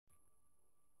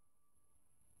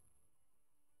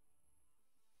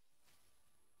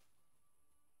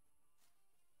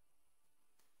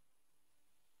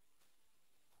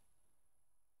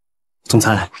总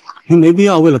裁，您没必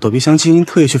要为了躲避相亲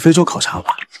特意去非洲考察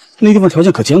吧？那地方条件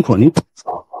可艰苦，您……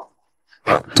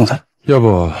总裁，要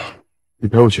不你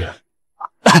陪我去？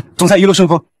总裁一路顺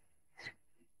风。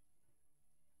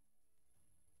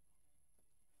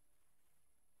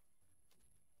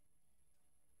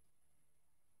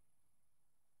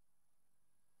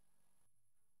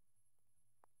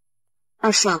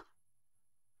二少，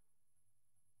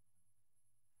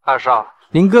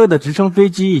您哥哥的直升飞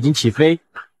机已经起飞，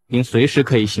您随时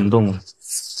可以行动了。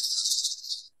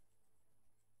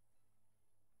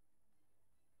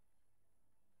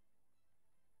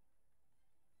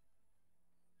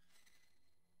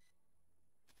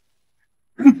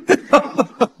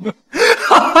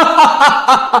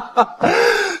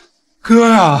哥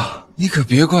呀，你可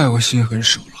别怪我心狠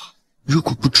手辣。如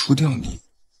果不除掉你，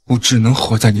我只能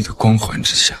活在你的光环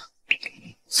之下。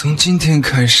从今天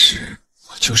开始，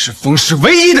我就是封氏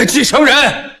唯一的继承人。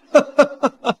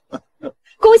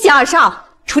恭喜二少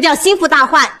除掉心腹大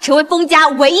患，成为封家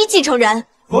唯一继承人。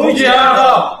恭喜二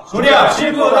少除掉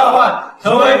心腹大患，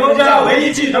成为封家唯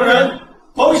一继承人。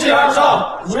恭喜二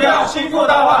少除掉心腹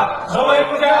大患，成为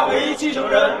封家唯一继承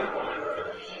人。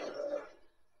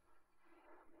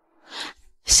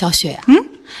小雪呀，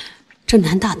这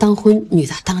男大当婚，女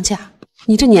大当嫁，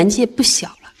你这年纪也不小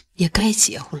了，也该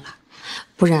结婚了，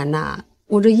不然呐，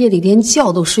我这夜里连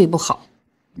觉都睡不好。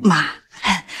妈，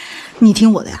你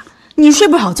听我的呀，你睡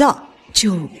不好觉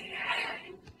就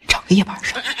找个夜班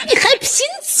上。你还贫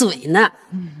嘴呢？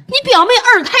你表妹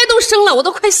二胎都生了，我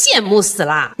都快羡慕死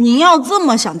了。您要这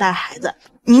么想带孩子，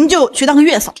您就去当个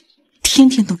月嫂，天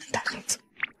天都能带孩子。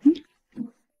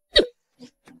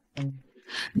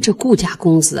这顾家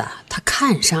公子啊，他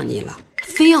看上你了，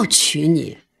非要娶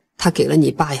你。他给了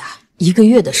你爸呀1个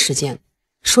月的时间，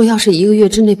说要是1个月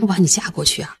之内不把你嫁过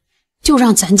去啊，就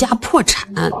让咱家破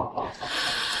产。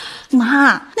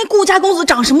妈，那顾家公子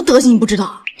长什么德行你不知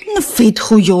道？那肥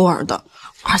头油耳的，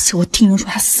而且我听人说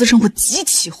他私生活极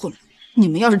其混乱。你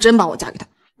们要是真把我嫁给他，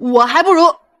我还不如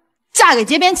嫁给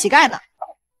街边乞丐呢。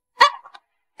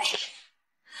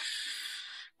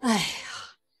哎呀，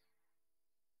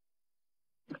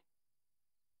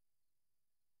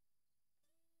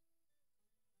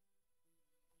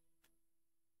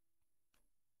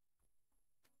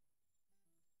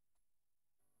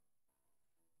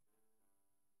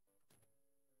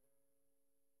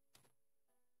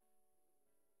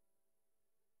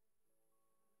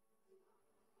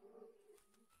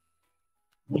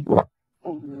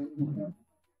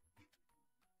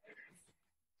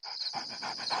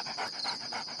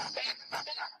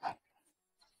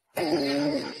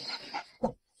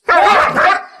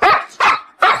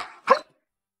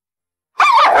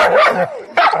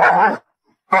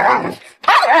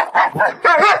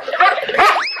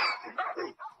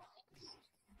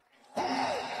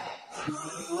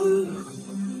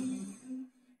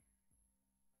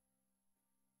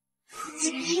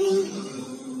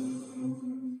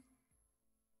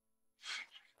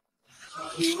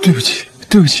对不起，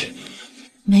对不起。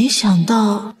没想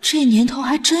到这年头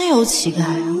还真有乞丐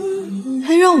啊，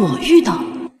还让我遇到。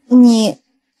你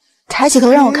抬起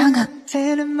头让我看看。虽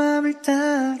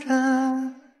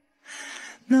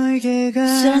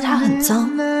然他很脏，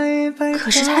可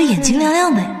是他眼睛亮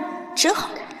亮的，真好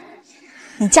看。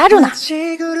你家住哪？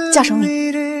叫什么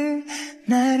名？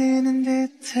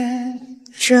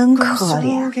真可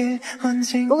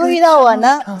怜，不过遇到我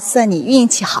呢，算你运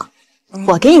气好。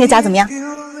我给你个家怎么样？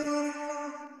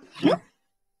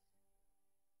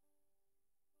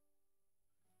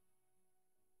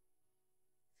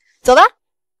走吧。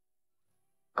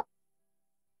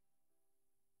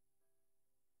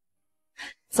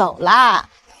走啦。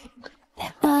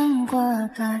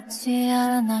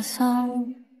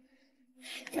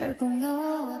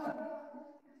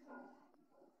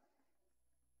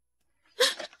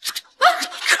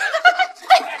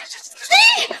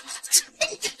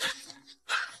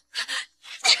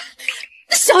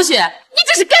小雪，你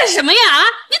这是干什么呀？啊，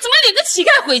你怎么领个乞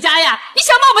丐回家呀？你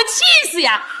想把我们气死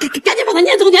呀？赶紧把他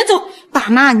撵走，撵走！爸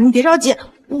妈，你们别着急，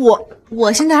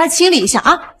我先带他清理一下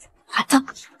啊。好，走。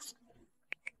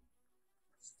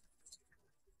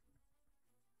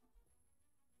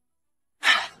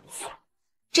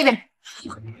这边，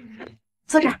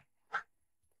坐这儿。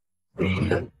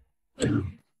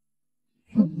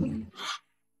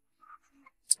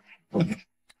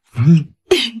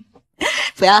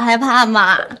不要害怕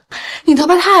嘛，你头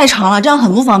发太长了，这样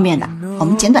很不方便的。我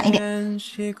们剪短一点。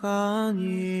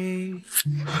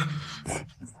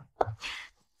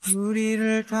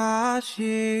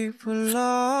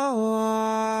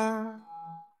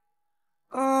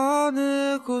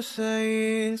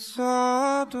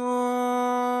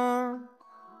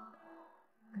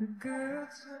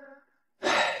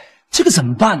这个怎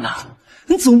么办呢？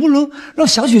你总不能让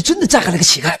小雪真的嫁给那个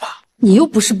乞丐吧？你又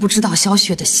不是不知道小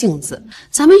雪的性子，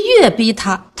咱们越逼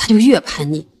她，她就越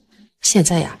叛逆。现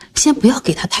在呀，先不要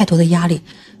给她太多的压力，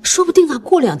说不定啊，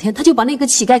过2天她就把那个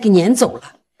乞丐给撵走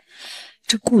了。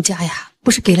这顾家呀，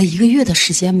不是给了1个月的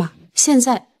时间吗？现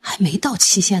在还没到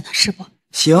期限呢，是不？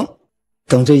行，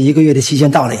等这1个月的期限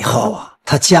到了以后啊，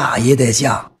她嫁也得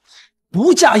嫁，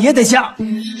不嫁也得嫁。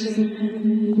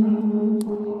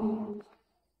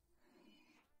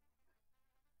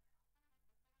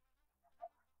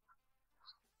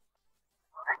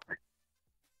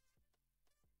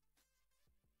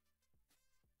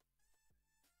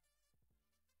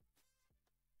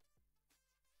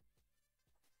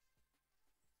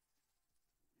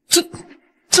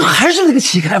这还是那个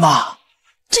乞丐吗？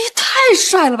这也太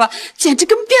帅了吧，简直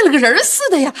跟变了个人似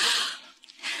的呀！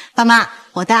爸妈，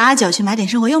我带阿九去买点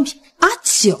生活用品。阿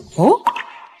九？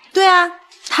对啊，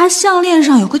他项链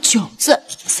上有个9字，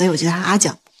所以我就叫他阿九。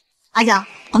阿九，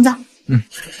我们走。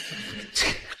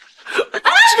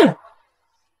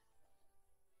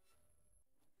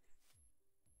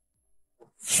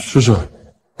叔叔，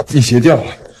你鞋掉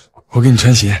了，我给你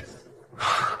穿鞋。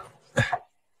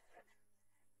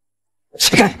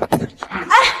乞丐！爸，你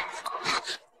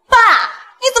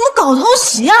怎么搞偷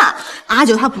袭啊？阿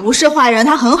九他不是坏人，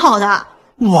他很好的。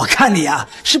我看你啊，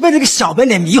是被那个小白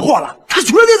脸迷惑了。他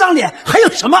除了那张脸还有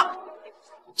什么？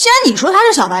既然你说他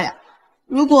是小白脸，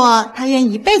如果他愿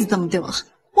意一辈子这么对我狠，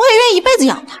我也愿意一辈子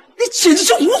养他。你简直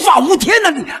是无法无天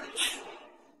呐！你。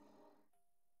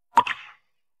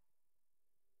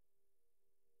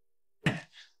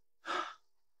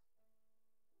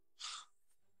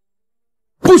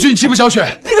不许你欺负小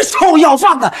雪！你个臭要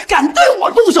饭的，敢对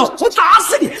我动手，我打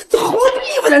死你！这何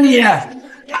地方啊你！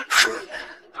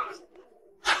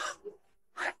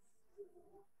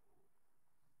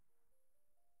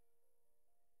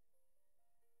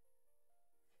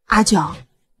阿九，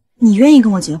你愿意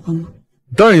跟我结婚吗？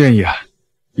当然愿意啊！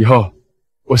以后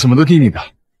我什么都听你的。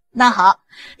那好，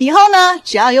以后呢，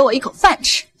只要有我一口饭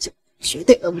吃，就绝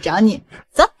对饿不着你。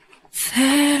走。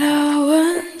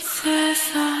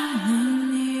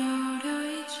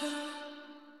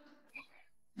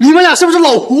你们俩是不是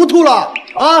老糊涂了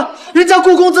啊？人家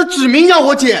顾公子指明要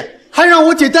我姐，还让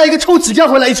我姐带一个臭乞丐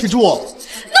回来一起住。那我们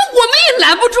也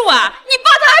拦不住啊！你爸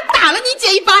他还打了你姐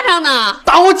1巴掌呢。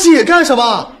打我姐干什么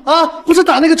啊？不是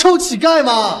打那个臭乞丐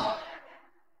吗？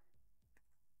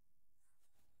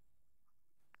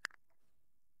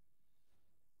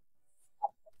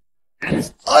儿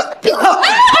子，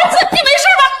你没事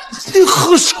吧？你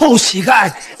个臭乞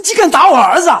丐，你竟敢打我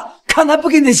儿子！看他不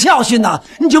给你教训呢，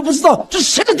你就不知道这是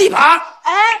谁的地盘。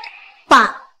哎，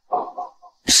爸，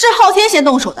是昊天先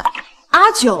动手的，阿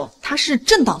九他是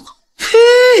正当防。嘿，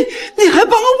你还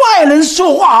帮个外人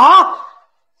说话啊？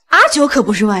阿九可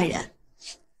不是外人，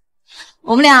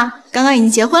我们俩刚刚已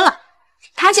经结婚了，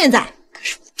他现在可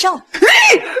是我的丈夫。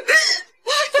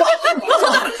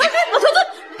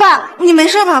爸，你没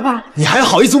事吧？爸，你还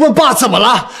好意思问爸怎么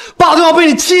了？爸都要被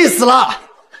你气死了！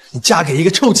你嫁给一个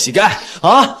臭乞丐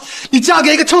啊！你嫁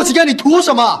给一个臭乞丐，你图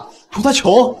什么？图他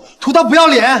穷，图他不要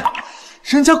脸。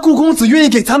人家顾公子愿意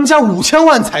给咱们家5000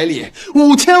万彩礼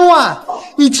，5000万，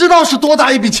你知道是多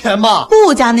大一笔钱吗？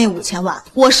顾家那5000万，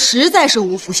我实在是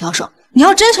无福消受。你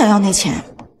要真想要那钱，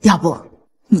要不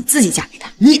你自己嫁给他。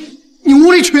你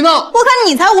无理取闹！我看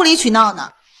你才无理取闹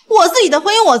呢！我自己的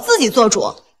婚姻我自己做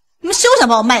主，你们休想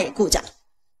把我卖给顾家。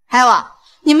还有啊，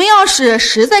你们要是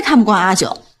实在看不惯阿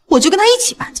九，我就跟他一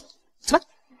起搬走，走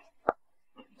吧。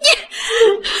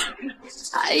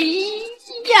哎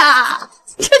呀，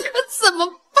这可怎么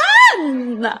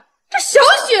办呢？这小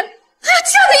雪她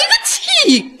嫁了一个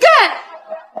乞丐，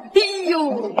哎呦，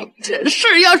这事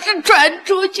儿要是传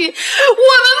出去，我们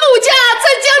穆家在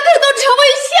江城都成为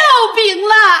笑柄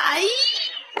了。哎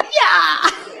呀，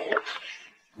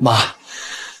妈，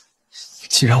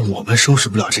既然我们收拾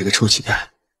不了这个臭乞丐，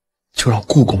就让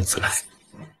顾公子来，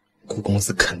顾公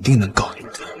子肯定能搞定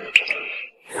的。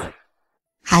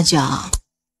阿九，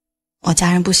我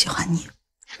家人不喜欢你，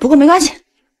不过没关系，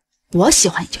我喜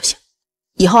欢你就行。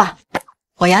以后啊，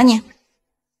我养你。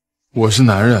我是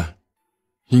男人，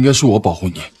应该是我保护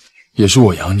你，也是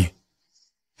我养你。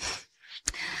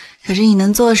可是你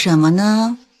能做什么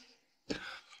呢？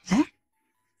哎，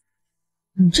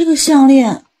你这个项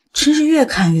链真是越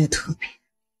看越特别。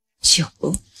9，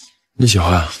你喜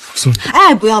欢啊？我送你。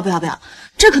哎，不要，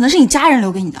这可能是你家人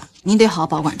留给你的，你得好好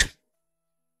保管着。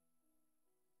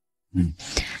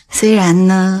虽然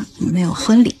呢你没有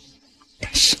婚礼，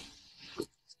但是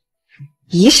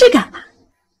仪式感嘛，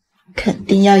肯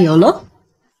定要有喽。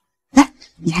来，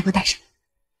你还给我戴上。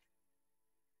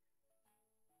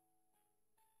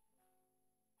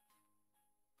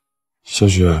小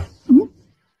雪，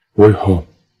我以后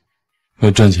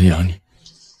要赚钱养你。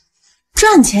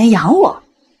赚钱养我，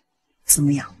怎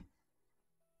么养？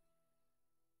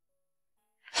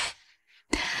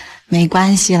没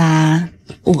关系啦，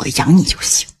我养你就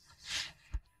行。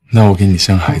那我给你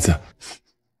生孩子。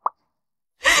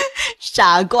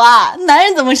傻瓜，男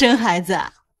人怎么生孩子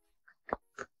啊？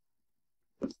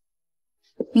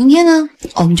明天呢，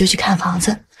我们就去看房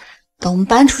子。等我们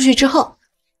搬出去之后，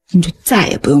你就再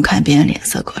也不用看别人脸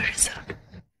色过日子了。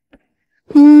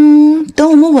等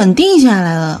我们稳定下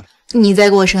来了，你再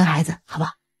给我生孩子，好不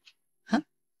好？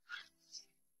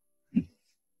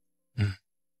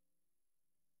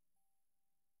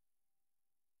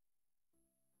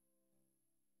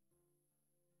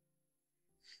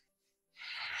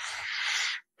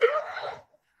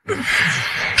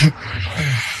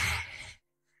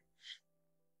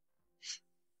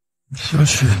小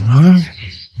雪呢？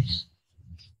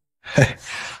嘿，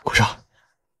顾少，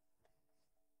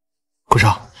顾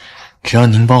少，只要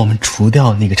您帮我们除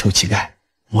掉那个臭乞丐，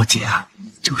我姐啊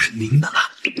就是您的了。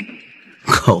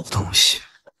狗东西，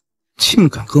竟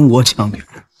敢跟我抢女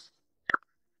人，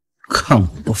看我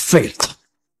不废了他！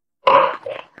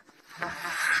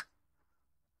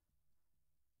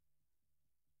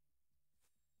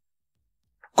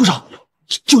顾少，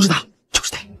就是他，就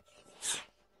是他。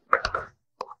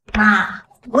妈，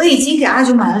我已经给阿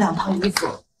九买了2套衣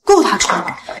服，够他穿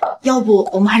了。要不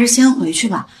我们还是先回去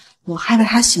吧，我害怕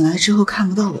他醒来之后看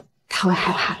不到我，他会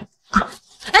害怕的啊！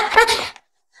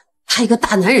他一个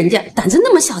大男人家，胆子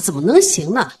那么小，怎么能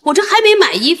行呢？我这还没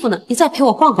买衣服呢，你再陪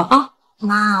我逛逛啊！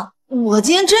妈，我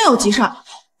今天真有急事儿，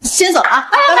先走了啊！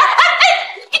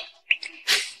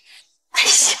哎呀，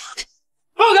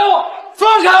放开我！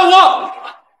放开我！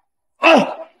放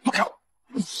开我！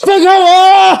放开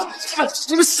我！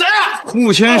你们谁啊？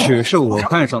穆千雪是我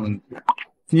看上的女人，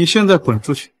你现在滚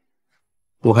出去，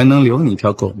我还能留你一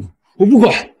条狗命？我不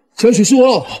管，千雪是我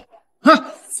老婆。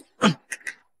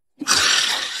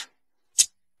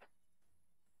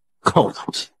狗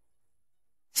东西，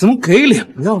怎么给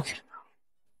脸不要脸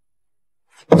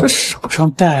呢？这手上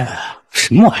戴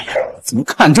什么玩意儿？怎么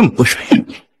看这么不顺眼？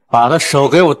把他手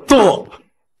给我剁了，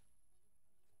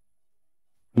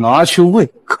拿去喂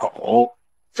狗。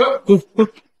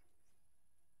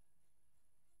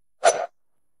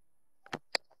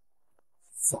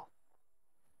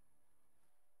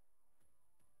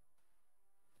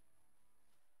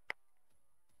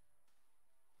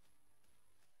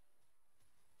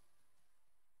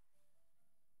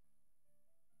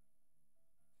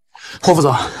霍副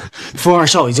总，风二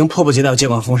少已经迫不及待要接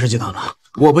管风氏集团了。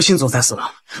我不信总裁死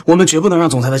了，我们绝不能让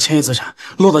总裁的千亿资产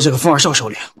落到这个风二少手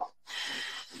里。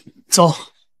走，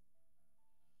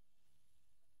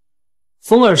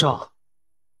风二少，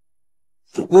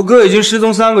我哥已经失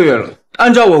踪3个月了，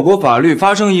按照我国法律，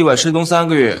发生意外失踪3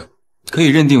个月可以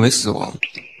认定为死亡。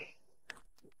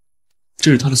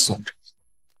这是他的死亡证。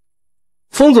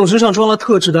风总身上装了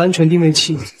特制的安全定位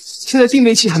器，现在定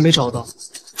位器还没找到，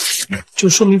就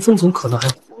说明风总可能还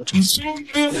活着。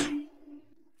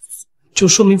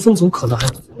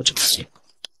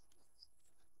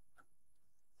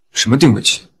什么定位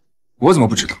器？我怎么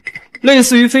不知道？类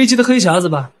似于飞机的黑匣子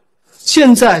吧。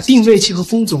现在定位器和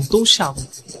风总都下落，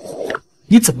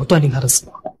你怎么断定他的死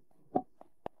亡？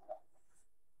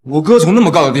我哥从那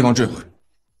么高的地方坠毁，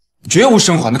绝无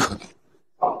生还的可能。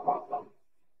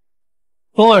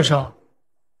风二少，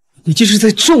你这是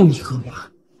在咒你哥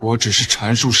吧？我只是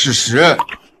阐述事实。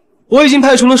我已经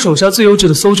派出了手下最优质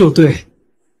的搜救队，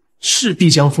势必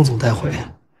将风总带回。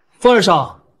风二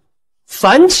少，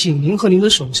烦请您和您的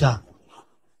手下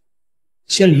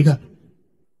先离开。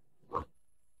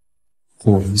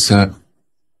霍文森，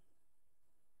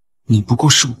你不过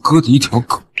是我哥的一条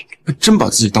狗，还真把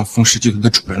自己当风氏集团的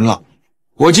主人了。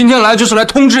我今天来就是来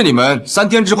通知你们，3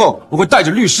天之后我会带着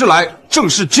律师来正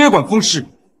式接管风氏。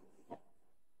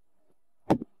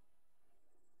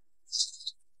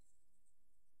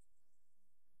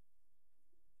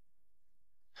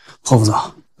霍副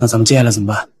总，那咱们接下来怎么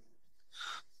办？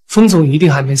风总一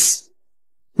定还没死，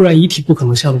不然遗体不可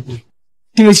能下落不明。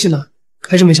定位器呢？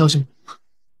还是没消息吗？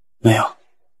没有。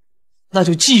那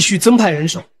就继续增派人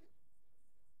手，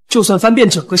就算翻遍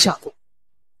整个夏国，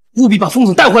务必把风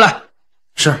总带回来。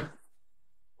是。阿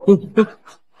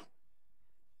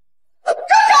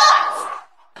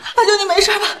九，你没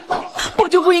事吧？我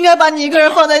就不应该把你一个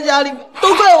人放在家里面，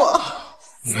都怪我。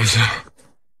没事。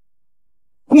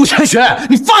穆千雪，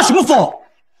你发什么疯？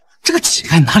这个乞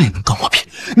丐哪里能跟我比？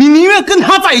你宁愿跟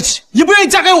他在一起，也不愿意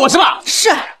嫁给我是吧？是，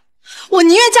我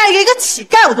宁愿嫁给一个乞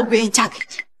丐，我都不愿意嫁给你。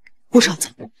顾少泽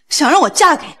想让我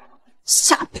嫁给你，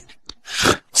下辈子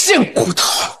贱骨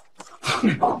头！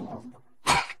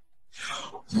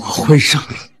我会让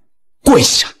你跪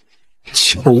下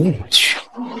求我去。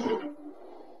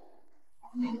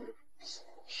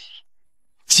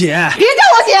姐，别叫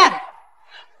我姐！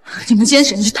你们今天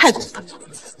简直太过分了，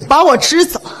把我支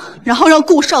走，然后让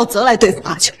顾少泽来对付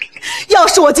阿秋。要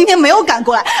是我今天没有赶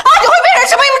过来，阿秋会变成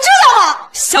什么？你们知道吗？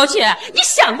小雪，你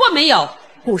想过没有？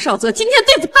顾少泽今天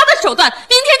对付他的手段，明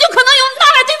天就可能用他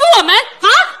来对付我们啊！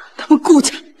他们顾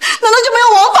家难道就没有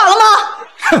王法了吗？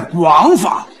哼，王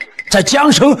法，在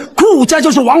江城，顾家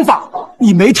就是王法，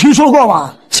你没听说过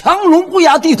吗？强龙不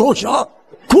压地头蛇，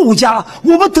顾家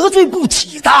我们得罪不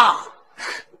起的。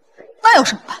那有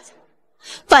什么办法？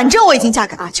反正我已经嫁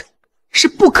给阿秋，是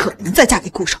不可能再嫁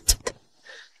给顾少泽的。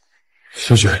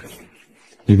小雪，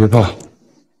你别怕，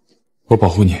我保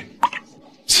护你。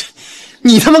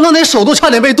你他妈刚才手都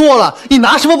差点被剁了，你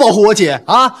拿什么保护我姐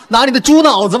啊？拿你的猪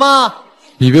脑子吗？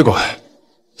你别管，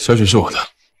小雪是我的，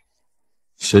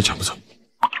谁抢不走？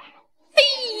哎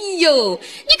呦，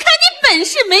你看你本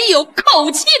事没有，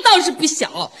口气倒是不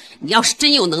小。你要是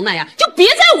真有能耐呀，就别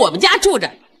在我们家住着，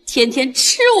天天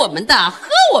吃我们的，喝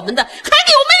我们的，还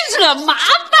给我们惹麻烦。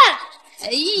哎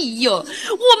呦，我们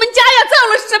家呀造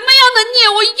了什么样的孽，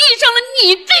我遇上了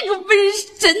你这个瘟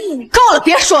神！够了，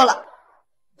别说了，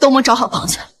等我们找好房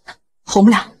子，我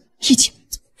们俩一起。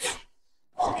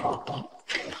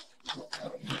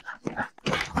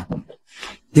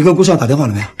你跟顾少打电话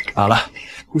了没有？打了，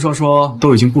顾少说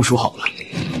都已经部署好了。好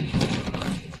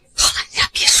了，呀，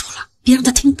别说了，别让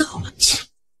他听到了。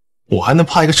我还能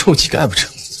怕一个臭乞丐不成？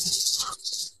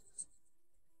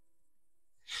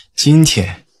今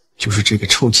天就是这个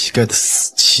臭乞丐的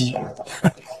死期。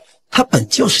他本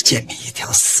就是贱命一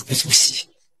条，死不足惜。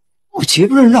我绝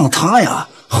不能让他呀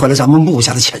毁了咱们穆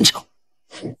家的前程。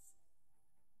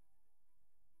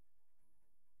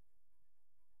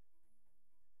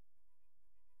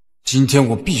今天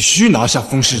我必须拿下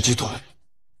风氏集团。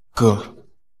哥，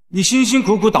你辛辛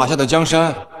苦苦打下的江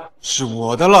山是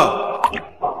我的了。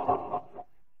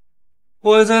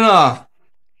我在呢，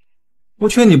我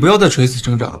劝你不要再垂死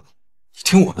挣扎了，你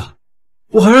听我的，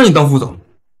我还让你当副总。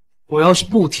我要是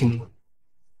不听了，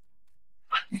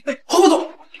副总，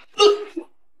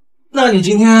那你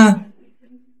今天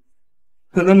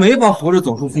可能没法活着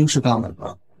走出风氏大门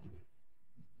吧？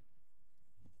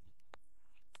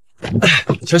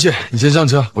小雪，你先上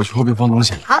车，我去后边放东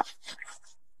西。好。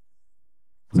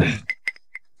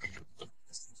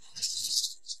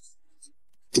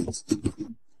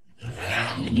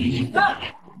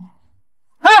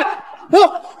哎，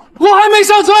我还没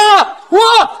上车呢，我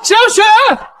小雪。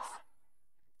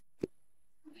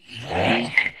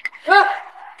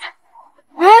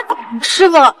师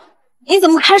傅，你怎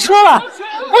么开车了？我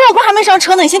老公还没上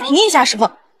车呢，你先停一下，师傅。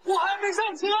我还没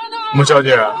上车呢。穆小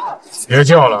姐，别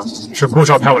叫了，是顾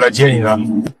少派我来接你的。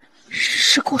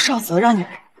是顾少泽让你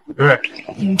来。对，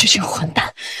你们这群混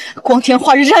蛋，光天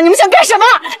化日之下，你们想干什么？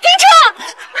停车！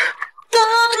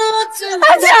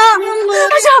阿强，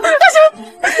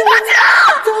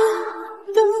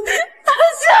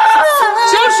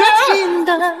小雪。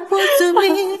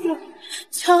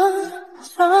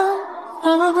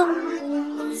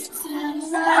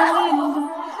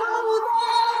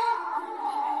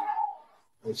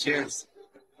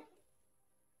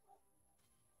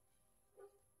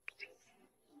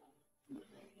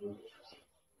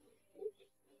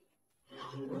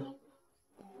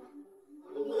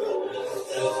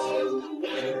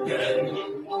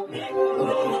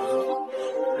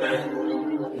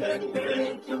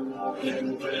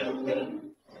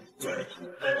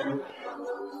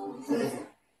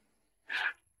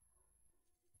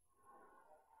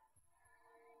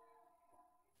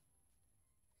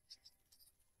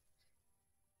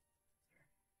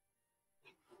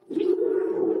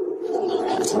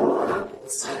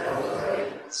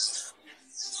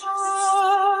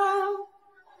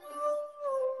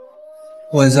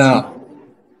文森啊，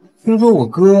听说我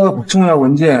哥把重要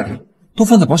文件都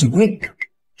放在保险柜里，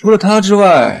除了他之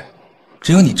外，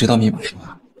只有你知道密码是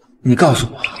吧？你告诉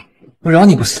我，我饶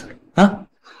你不死啊！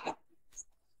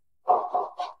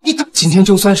你今天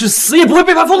就算是死，也不会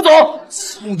背叛风总。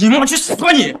你妈去死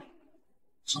吧你！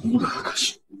怎么可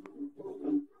惜？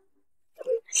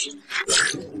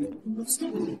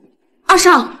二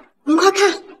少，你快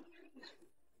看，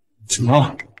什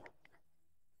么？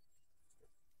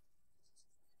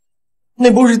那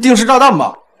不是定时炸弹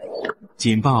吧？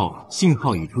警报信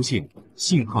号已出现，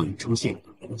信号已出现，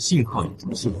信号有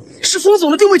毒性，是风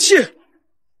总的定位器，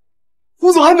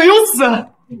风总还没有死。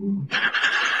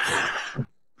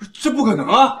这不可能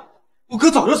啊！我哥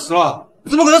早就死了，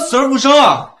怎么可能死而复生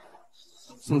啊？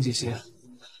风姐姐，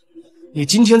你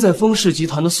今天在风氏集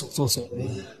团的所作所为，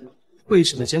会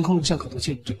址的监控录像可都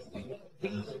记录着。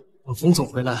等风总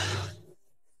回来，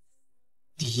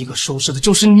第一个收拾的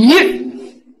就是你。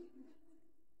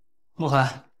莫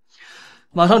寒，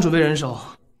马上准备人手，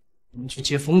我们去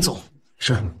接风总。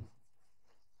是。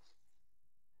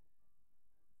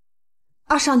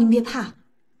二少，您别怕，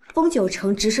风九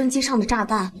城直升机上的炸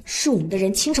弹是我们的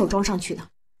人亲手装上去的，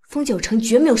风九城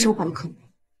绝没有生还的可能。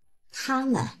他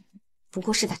们不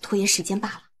过是在拖延时间罢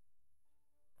了。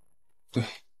对，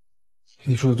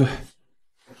你说的对，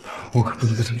我可不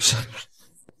能被他们吓住了。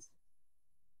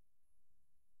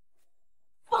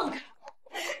放开我！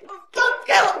放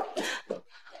开我！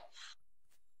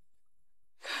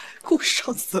顾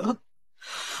少泽，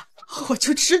我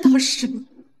就知道是你。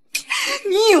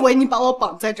你以为你把我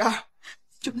绑在这儿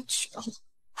就能娶到我？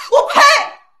我呸！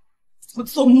我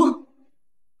做梦！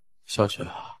小雪，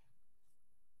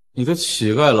你的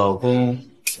乞丐老公，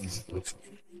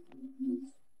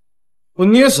我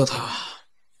捏死他，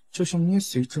就像捏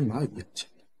死一只蚂蚁一样简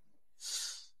单。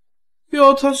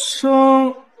要他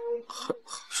生，还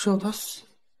是要他死？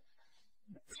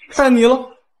看你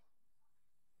了。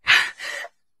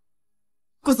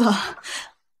顾总，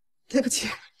对不起，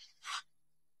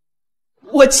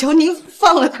我求您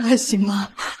放了他行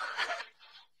吗？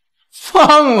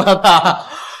放了他？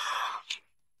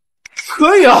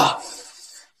可以啊，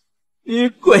你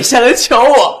跪下来求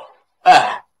我，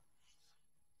哎，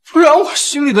不然我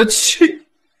心里的气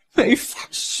没法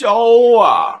消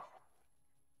啊。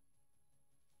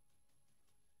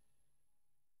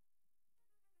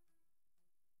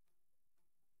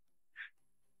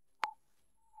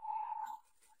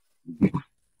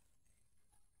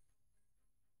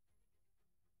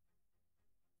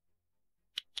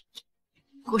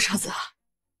顾少泽，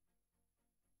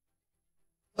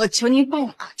我求您放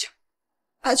了阿九，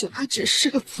阿九他只是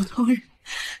个普通人，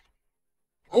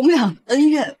我们俩的恩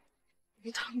怨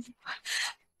与他无关。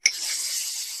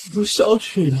不小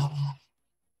雪呀，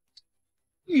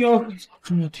你要是早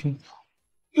这么听话，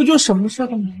不就什么事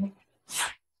都没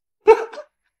有？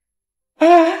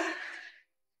哎，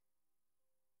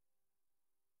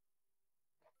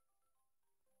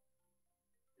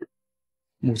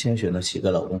穆千雪的乞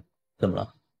丐老公怎么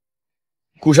了？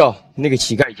顾少，那个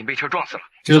乞丐已经被车撞死了。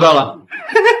知道了。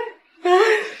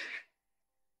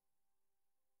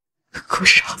顾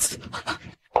少泽，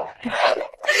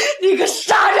你个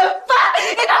杀人犯！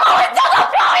你他妈会教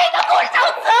导表演的顾少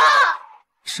泽！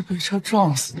是被车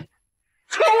撞死的，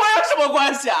跟我有什么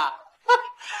关系啊？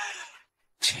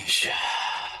千雪，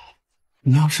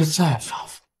你要是再发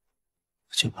疯，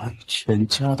我就把你全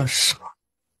家的事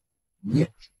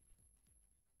灭。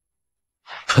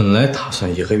本来打算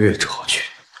1个月之后去，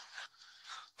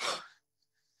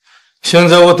现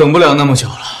在我等不了那么久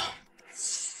了。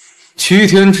7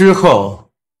天之后，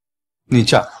你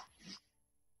嫁给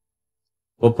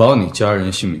我，我保你家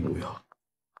人性命无忧。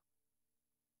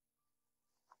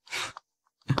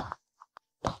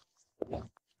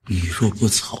你若不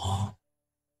从，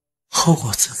后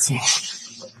果自负。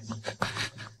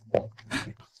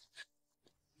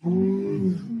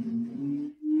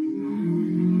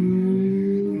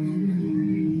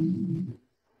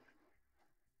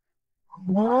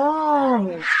哦，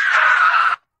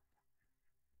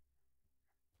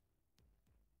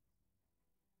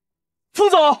风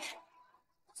总，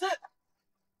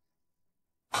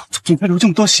总裁流这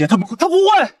么多血，他不会，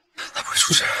他不会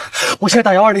出事。我现在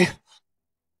打120，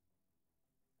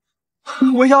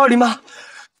喂120吗？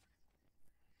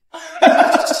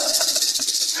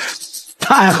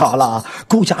太好了，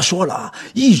顾家说了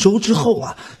，1周之后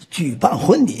啊举办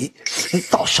婚礼，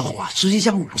到时候啊直接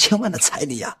将5000万的彩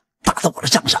礼啊打到我的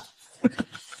账上。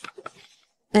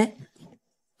哎，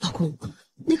老公，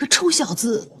那个臭小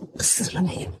子死了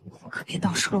没有？可别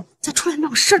到时候再出来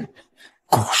闹事儿。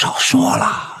顾少说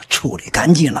了，处理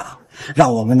干净了，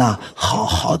让我们呢好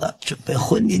好的准备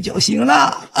婚礼就行了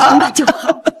啊。那就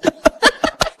好。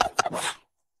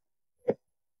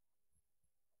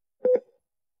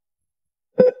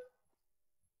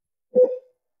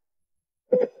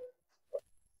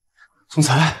总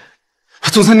裁，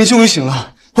总裁，您终于醒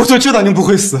了，我就知道您不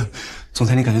会死。总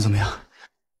裁，你感觉怎么样？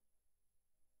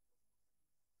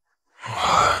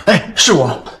哎，是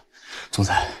我。总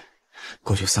裁，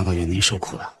过去3个月您受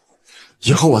苦了，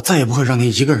以后我再也不会让您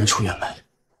一个人出远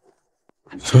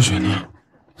门。小雪，你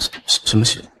什么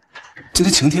雪？今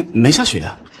天晴天没下雪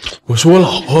呀？我说我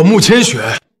老婆穆千雪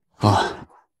啊，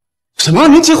什么？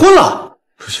您结婚了？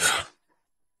不是，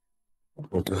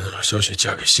我跟小雪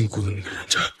嫁给姓顾的那个人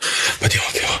渣，把电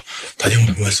话给我，打电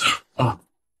话给文森。啊。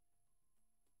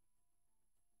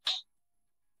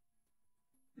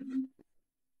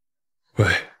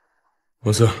喂，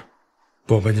文森，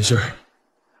帮我办件事儿。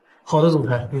好的，总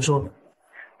裁，您说。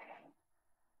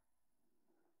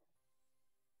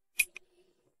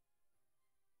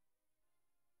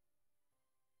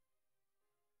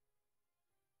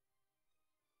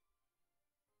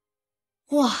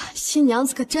哇，新娘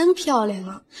子可真漂亮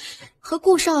啊，和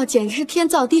顾少简直是天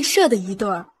造地设的一对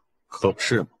儿。可不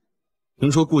是嘛！听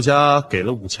说顾家给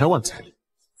了5000万彩礼，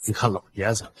你看老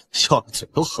爷子笑得嘴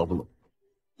都合不拢。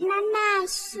妈妈，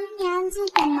新娘子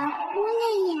怎么哭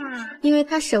了呀？因为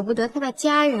她舍不得她的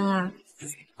家人啊。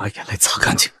把眼泪擦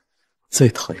干净。最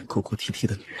讨厌哭哭啼啼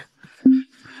的女人。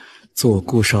做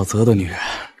顾少泽的女人，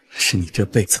是你这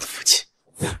辈子的福气。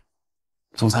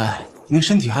总裁，您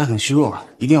身体还很虚弱啊，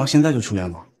一定要现在就出院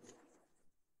吗？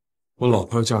我老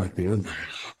婆要嫁给别的男人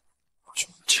了，我就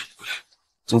抢不来。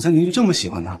总裁，您就这么喜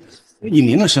欢她？以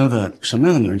您的身份，什么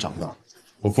样的女人找不到？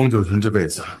我风九城这辈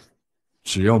子，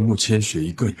只要穆千雪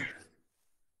一个女人。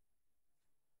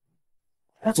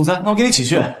哎，总裁，那我跟你一起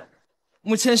去。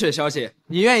穆千雪小姐，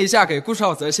你愿意嫁给顾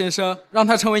少泽先生，让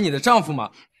他成为你的丈夫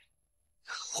吗？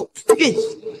我不愿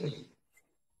意。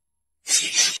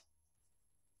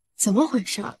怎么回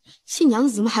事？新娘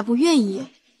子怎么还不愿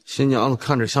意？新娘子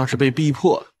看着像是被逼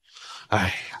迫的。哎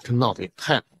呀，这闹得也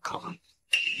太难看了。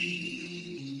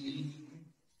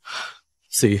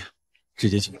司仪，直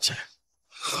接请进来。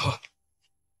好。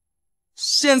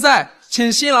现在，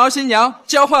请新郎新娘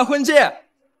交换婚戒。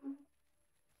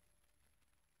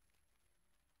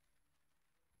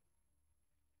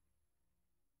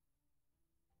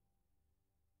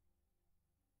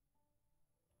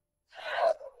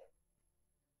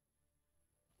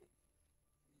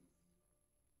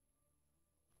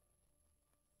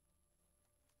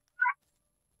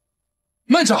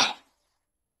慢着，阿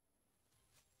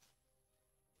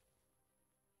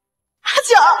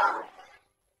九，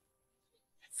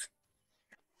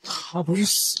他不是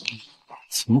死了吗？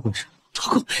怎么回事？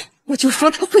我就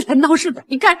说他会来闹事的，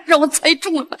你看让我猜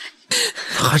中了。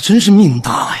他还真是命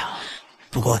大呀！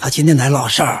不过他今天来闹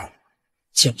事儿，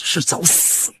简直是找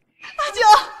死！阿九，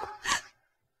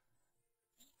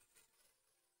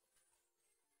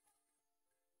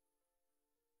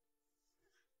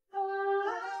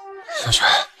小雪，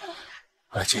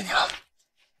我来接你了。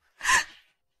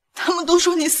他们都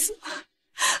说你死了，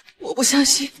我不相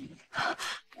信，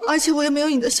而且我也没有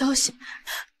你的消息。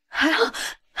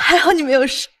还好你没有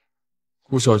事。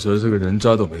顾少哲这个人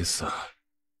渣都没死，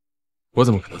我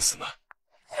怎么可能死呢？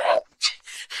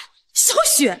小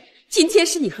雪，今天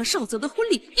是你和少泽的婚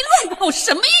礼，你乱跑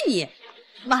什么呀你？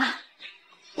妈，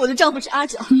我的丈夫是阿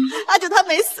九，阿九他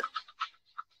没死，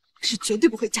是绝对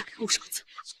不会嫁给顾少泽。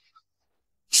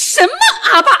什么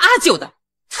阿爸阿九的，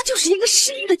他就是一个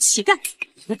失忆的乞丐，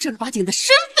连正儿八经的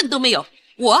身份都没有。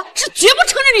我是绝不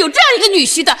承认有这样一个女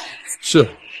婿的。是，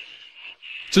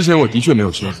之前我的确没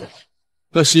有身份，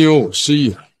那是因为我失忆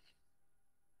了。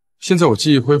现在我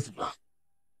记忆恢复了。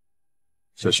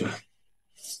小雪，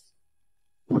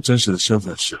我真实的身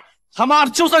份是……他妈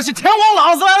的，就算是天王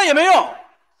老子来了也没用。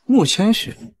穆千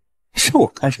雪，是我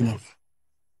开始的，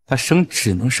他生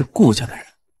只能是顾家的人，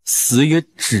死也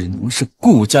只能是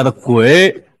顾家的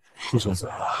鬼。顾少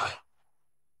泽，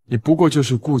你不过就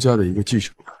是顾家的一个继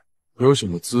承人，有什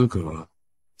么资格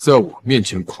在我面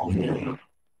前狂言？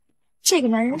这个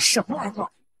男人什么来头？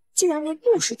竟然连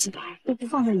顾氏几代都不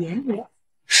放在眼里。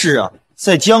是啊，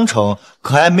在江城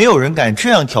可还没有人敢这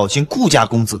样挑衅顾家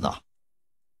公子呢。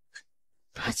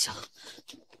阿九，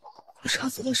顾少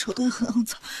泽的手段很肮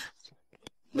脏，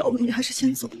要不你还是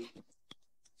先走。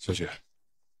小雪，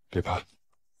别怕，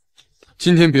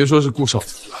今天别说是顾少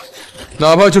泽了，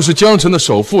哪怕就是江城的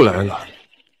首富来了，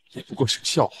也不过是个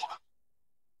笑话。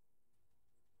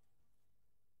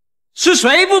是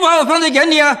谁不把我放在眼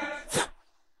里啊？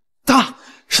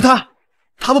是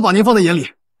他不把您放在眼里。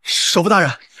首富大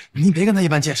人，您别跟他一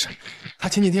般见识，他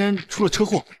前几天出了车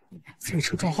祸，被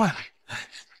车撞坏了。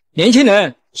年轻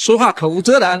人说话口无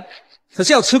遮拦，可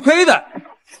是要吃亏的。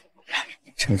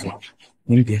陈叔，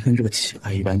您别跟这个乞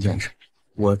丐一般见识，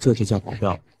我这就叫保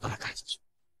镖把他赶下去。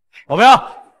保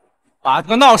镖，把这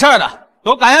个闹事儿的给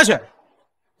我赶下去，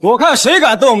我看谁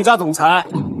敢动我们家总裁。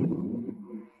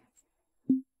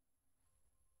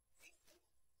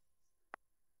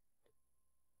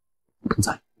总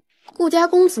裁，顾家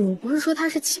公子不是说他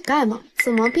是乞丐吗？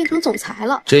怎么变成总裁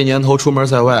了？这年头出门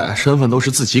在外，身份都是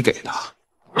自己给的。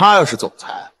他要是总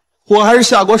裁，我还是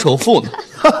夏国首富呢。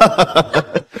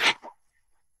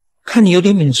看你有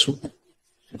点面熟，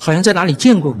好像在哪里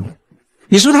见过你。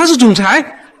你说他是总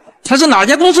裁？他是哪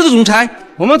家公司的总裁？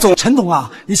我们陈总啊，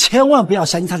你千万不要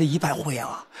相信他的一败胡言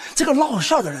啊！这个闹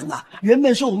事儿的人呐，原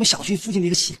本是我们小区附近的一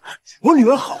个乞丐，我女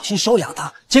儿好心收养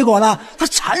他，结果呢，他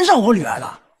缠上我女儿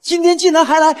了。今天竟然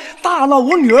还来大闹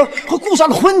我女儿和顾家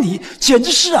的婚礼，简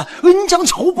直是恩将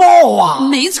仇报啊！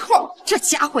没错，这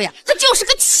家伙呀，他就是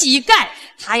个乞丐，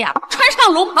他呀穿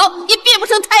上龙袍也变不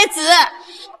成太子。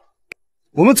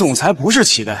我们总裁不是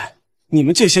乞丐，你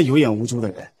们这些有眼无珠的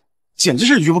人，简直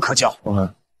是愚不可教。王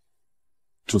安，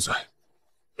住嘴。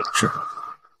是，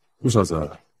顾少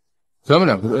泽，咱们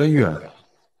两个的恩怨，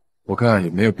我看也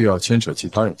没有必要牵扯其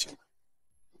他人进来。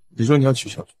你说你要娶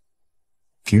小菊，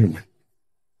凭什么？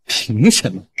凭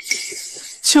什么？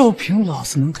就凭老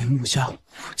子能给穆家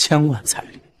5000万彩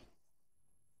礼。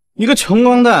你个穷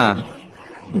光蛋，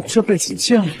你这辈子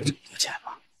见过这么多钱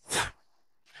吗？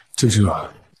就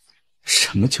这？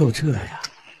什么就这呀？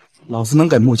老子能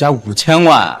给穆家5000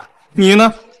万，你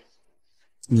呢？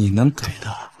你能给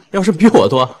的，要是比我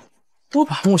多，都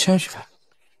把穆千雪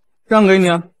让给你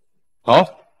啊！好，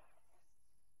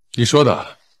你说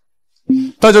的，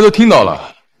大家都听到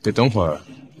了。得等会儿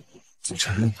主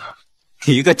承认他。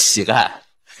一个乞丐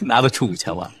拿得出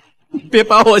5000万，别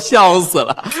把我笑死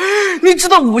了！你知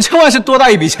道5000万是多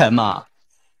大一笔钱吗？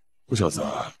顾小子，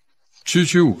区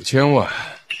区5000万，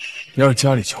要是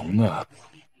家里穷呢，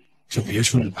就别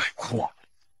说是买矿。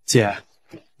姐，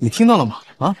你听到了吗？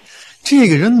啊，这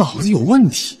个人脑子有问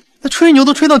题，那吹牛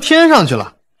都吹到天上去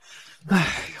了。哎呀，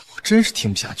我真是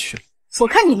听不下去了。我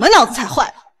看你们脑子才坏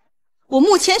了。我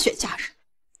穆千雪嫁人，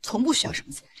从不需要什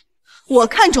么彩礼。我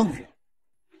看中的人，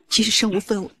即使身无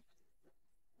分文，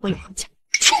我也要嫁。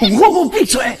蠢货，给我闭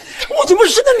嘴！我怎么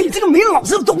生的你这个没脑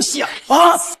子的东西啊！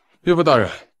啊！岳父大人，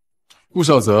顾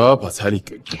少泽把彩礼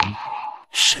给您。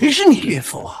谁是你岳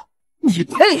父啊？你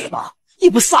配吗？一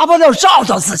不撒泡尿照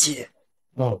照自己。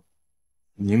哦，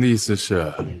您的意思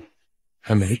是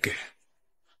还没给？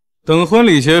等婚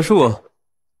礼结束，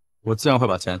我自然会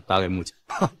把钱打给穆家。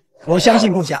我相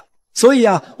信顾家，所以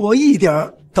啊，我一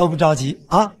点都不着急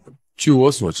啊。据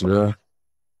我所知，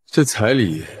这彩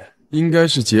礼应该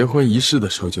是结婚仪式的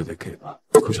时候就得给吧？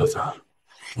顾小子，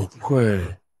我不会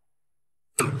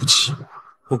对不起吧？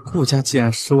我顾家既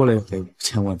然说了要给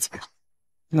5000万彩礼，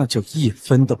那就1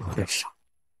分都不会少。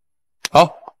好，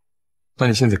那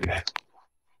你现在给，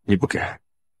你不给，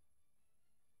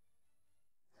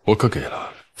我可给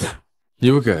了；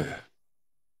你不给，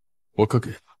我可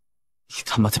给了。你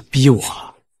他妈在逼我！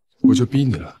我就逼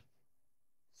你了。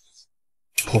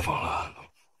破防了，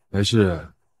还是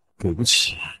给不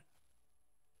起？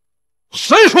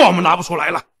谁说我们拿不出来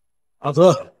了？阿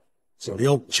泽，这里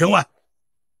有5000万，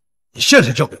你现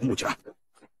在交给穆家。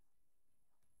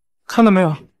看到没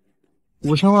有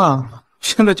，5000万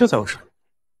现在就在我手里。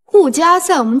顾家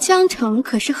在我们江城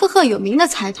可是赫赫有名的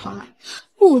财团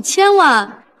，5000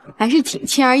万还是挺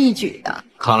轻而易举的。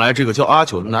看来这个叫阿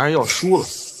九的男人要输了，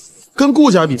跟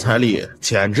顾家比彩礼，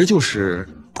简直就是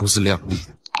不自量力。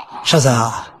少泽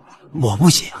啊，我不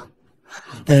行。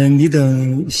你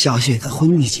等小雪的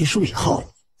婚礼结束以后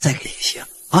再给也行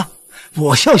啊。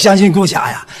我要相信顾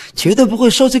家呀，绝对不会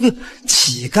受这个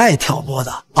乞丐挑拨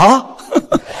的啊。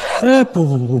哎，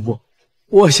不，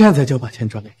我现在就把钱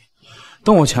转给你。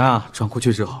等我钱转过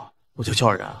去之后，我就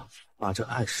叫人把这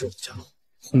碍事的家伙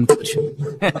轰出去。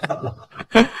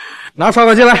拿刷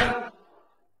卡进来。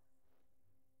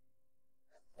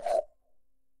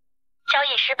交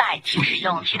易失败，请使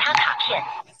用其他卡片。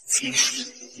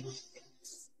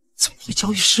怎么会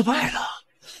交易失败了？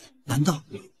难道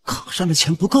卡上的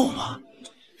钱不够吗？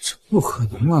这不可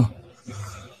能啊！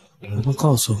我爸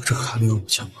告诉我这卡里有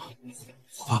5000万，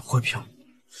我爸不会骗我，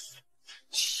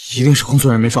一定是工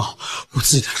作人员没算好，我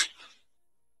自己来。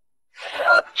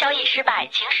交易失败，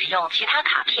请使用其他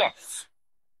卡片。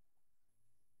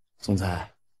总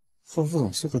裁，做副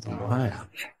总是个懂坏呀，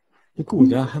这顾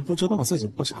家还不知道自己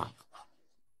破产了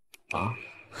啊！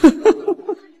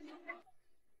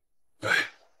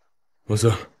王森，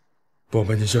帮我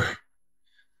办件事。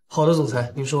好的，总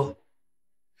裁，您说。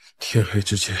天黑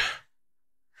之前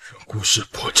让顾氏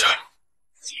破产。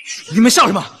你们笑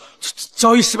什么？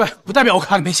交易失败不代表我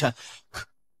卡里没钱，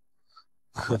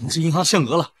可能是银行限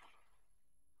额了。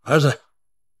儿子，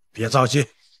别着急，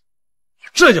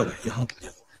这就给银行打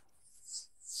电话。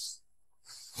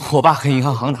我爸跟银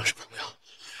行行长是朋友，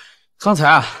刚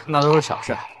才那都是小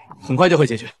事，很快就会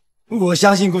解决。我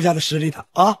相信顾家的实力的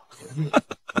啊。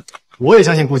我也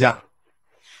相信顾家。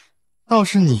倒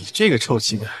是你这个臭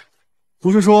乞丐，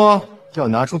不是说要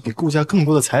拿出比顾家更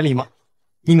多的彩礼吗？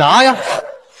你拿呀！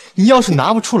你要是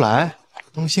拿不出来，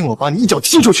当心我把你一脚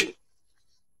踢出去！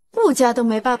不顾家都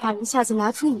没办法一下子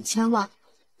拿出5000万，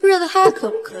不知道他可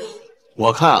不可以？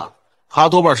我看啊，他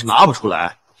多半是拿不出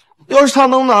来。要是他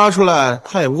能拿出来，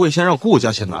他也不会先让顾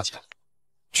家先拿钱。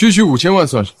区区5000万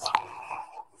算什么？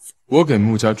我给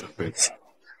穆家准备的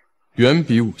远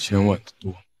比5000万的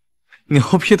多。牛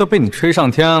逼都被你吹上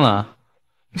天了！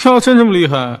要真这么厉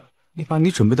害，你把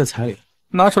你准备的彩礼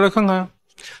拿出来看看呀！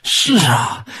是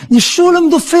啊，你说那么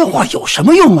多废话有什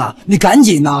么用啊？你赶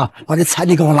紧的把这彩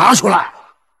礼给我拿出来。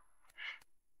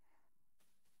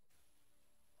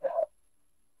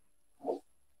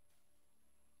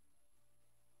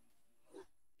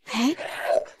哎，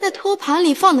那托盘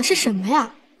里放的是什么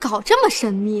呀？搞这么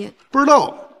神秘？不知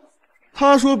道，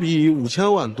他说比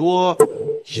5000万多，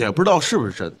也不知道是不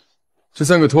是真的。这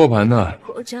3个托盘呢，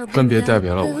分别代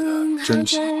表了我的真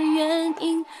心、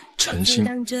诚心、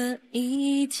爱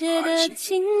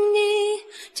情。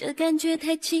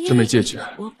这枚戒指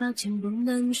代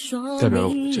表了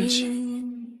我的真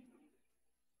心，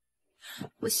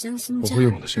我会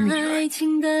用我的生命去爱，直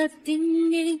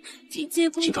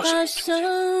到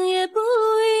生命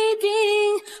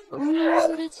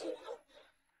终结。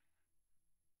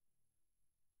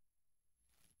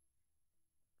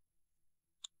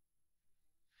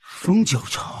风九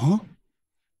城，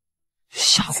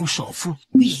夏国首富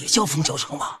不也叫风九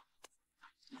城吗？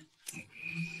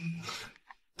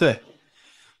对，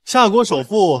夏国首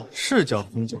富是叫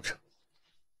风九城。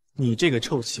你这个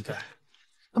臭乞丐，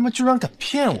他妈居然敢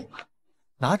骗我们，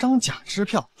拿张假支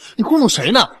票，你糊弄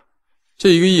谁呢？这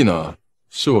1个亿呢，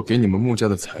是我给你们穆家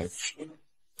的财富，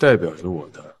代表着我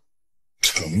的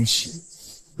诚心。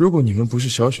如果你们不是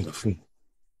小雪的父母，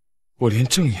我连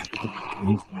正眼都不敢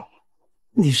瞪你。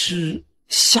你是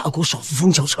夏国首富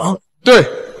风九城？对，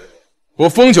我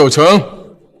风九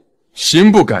城，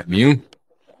行不改名，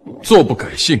坐不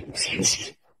改姓。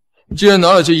既然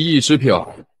拿了这1亿支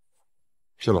票，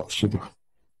就老实点，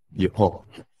以后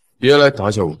别来打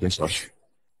搅我跟小雪。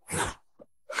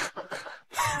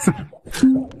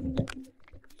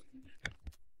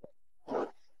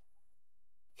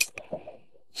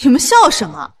你们笑什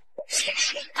么？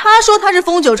他说他是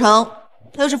风九城，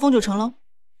他就是风九城喽。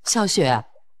小雪，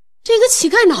这个乞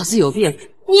丐脑子有病，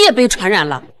你也被传染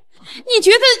了。你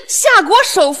觉得夏国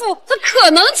首富他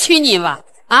可能娶你吗？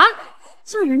啊，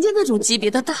像人家那种级别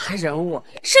的大人物，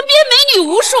身边美女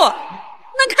无数，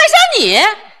能看上你？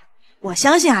我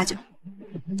相信阿九，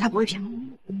他不会骗我。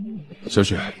小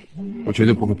雪，我绝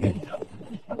对不会骗你的。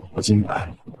我今天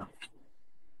来，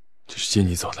就是接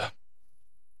你走的。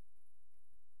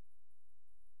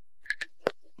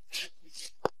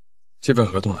这份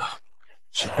合同呢，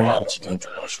是丰富集团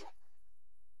转让书。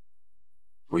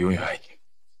我永远爱你。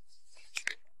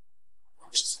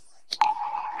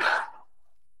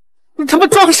你他妈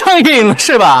装上瘾了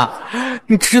是吧？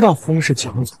你知道丰氏集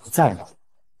团总部在哪？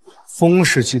丰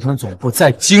氏集团总部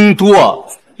在京都，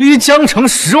离江城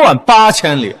10万8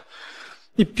千里。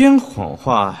你编谎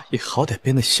话也好歹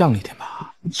编得像一点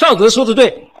吧。少德说的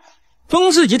对，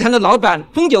丰氏集团的老板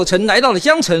丰九成来到了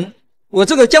江城，我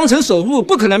这个江城首富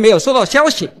不可能没有收到消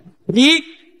息。你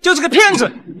就是个骗子！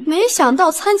没想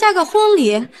到参加个婚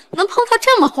礼能碰到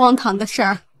这么荒唐的事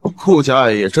儿。顾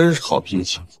家也真是好脾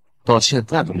气，到现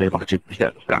在都没把这个骗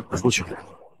子赶出去。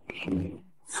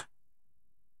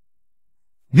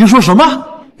你说什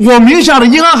么？我名下的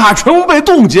银行卡全部被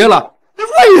冻结了，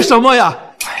为什么呀？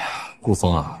顾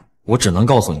峰啊，我只能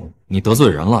告诉你，你得罪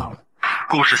人了。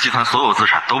顾氏集团所有资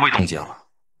产都被冻结了，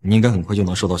你应该很快就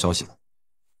能收到消息的。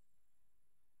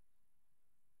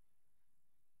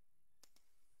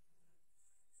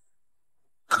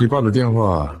你爸的电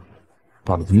话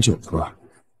打了很久了吧？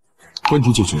问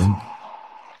题解决了吗？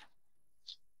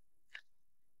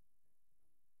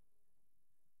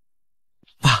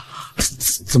爸，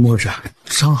怎么回事？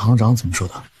张行长怎么说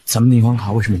的？咱们的银行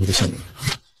卡为什么会被限制？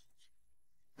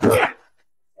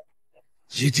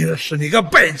一定是你个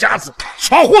败家子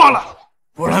闯祸了，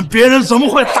不然别人怎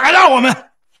么会打压我们？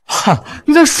哈，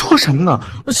你在说什么呢？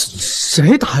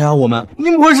谁打压我们？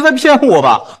你不会是在骗我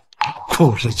吧？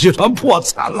顾氏集团破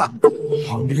产了，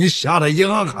我名下的银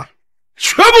行卡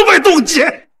全部被冻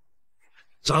结。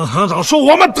张行长说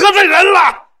我们得罪人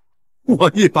了，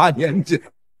我一把年纪，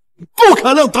不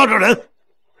可能得罪人，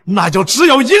那就只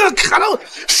有一个可能，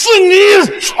是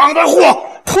你闯的祸。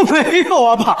我没有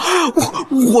啊，爸，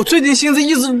我最近心思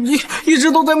一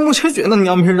直都在穆千雪那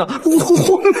娘们身上，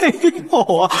我没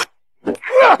有啊。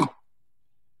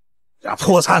家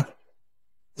破产，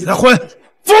你的婚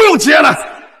不用结了。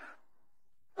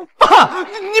爸，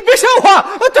你别想我，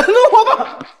等等我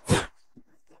吧。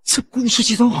这顾氏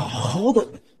集团好好的，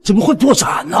怎么会破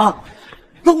产呢？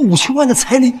那5000万的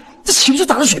彩礼，这岂不是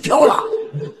打了水漂了？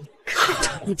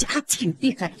顾家挺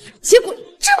厉害，结果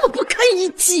这么不堪一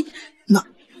击。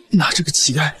那这个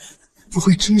乞丐不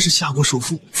会真是夏国首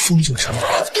富风九成吧？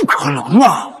不可能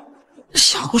啊！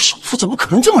夏国首富怎么可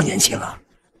能这么年轻啊？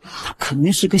他肯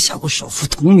定是跟夏国首富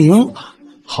同名。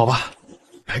好吧，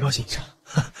白高兴一场。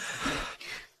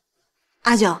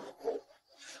阿九，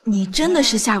你真的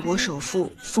是夏国首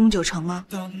富风九成吗？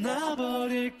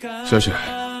小雪，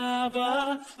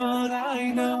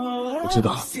我知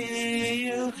道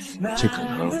这可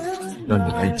能让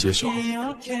你难以接受，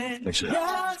但是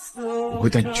我会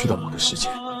带你去到我的世界，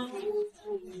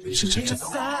你是真正的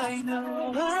我。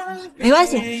没关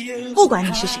系，不管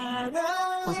你是谁，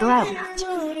我都爱我阿九。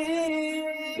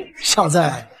小子，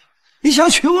你想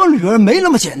娶我女儿没那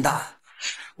么简单。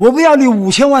我不要你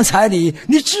5000万彩礼，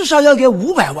你至少要给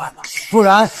500万吧，不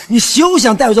然你休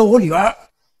想带走我女儿。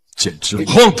简直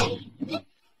荒唐！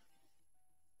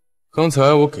刚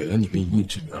才我给了你们1亿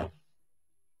支标，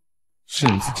是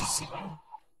你自己撕的。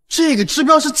这个支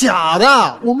标是假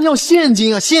的，我们要现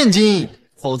金啊，现金，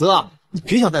否则你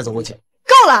别想带走我姐。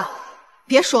够了，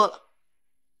别说了，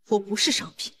我不是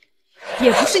商品，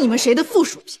也不是你们谁的附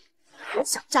属品。我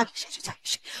想嫁给谁就嫁给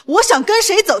谁，我想跟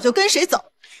谁走就跟谁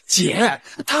走。姐，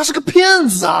他是个骗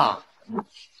子啊！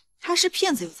他是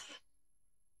骗子又怎样？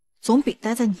总比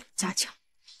待在你们家强。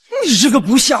你这个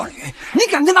不孝女，你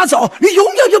敢跟他走，你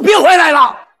永远就别回来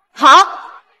了。好，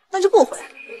那就不回来。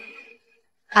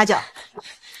阿九，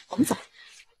我们走。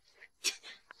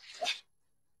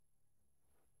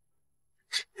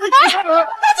哎，阿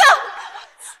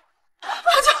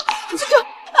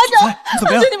九，怎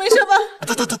么样？阿九，你没事吧？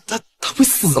他会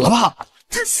死了吧？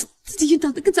他死自己晕倒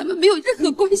的，跟咱们没有任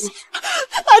何关系。阿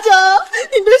九，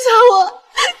你别杀我！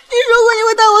你说过你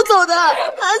会带我走的，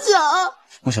阿九。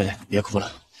孟小姐，别哭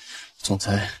了，总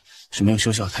裁是没有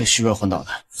休息好，太虚弱昏倒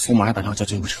的，我马上打电话叫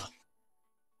救护车。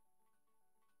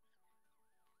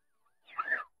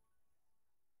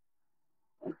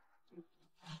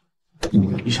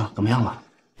医生怎么样了？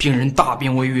病人大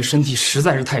病未愈，身体实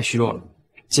在是太虚弱了，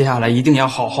接下来一定要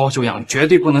好好休养，绝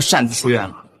对不能擅自出院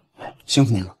了。辛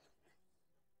苦您了。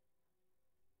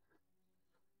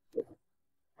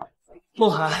梦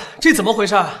涵，这怎么回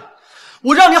事？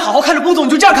我让你好好看着龚总，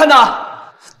你就这样看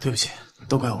他？对不起，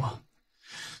都怪我。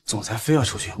总裁非要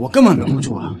出去，我根本拦不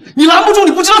住啊！你拦不住，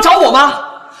你不知道找我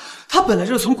吗？他本来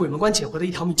就是从鬼门关捡回的一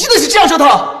条命，真的是这样折腾？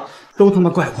都他妈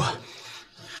怪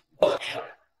我！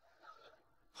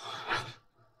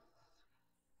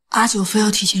阿九非要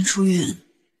提前出院，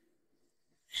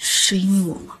是因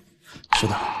为我吗？是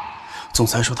的，总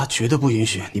裁说他绝对不允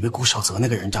许你被顾少泽那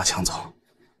个人渣抢走。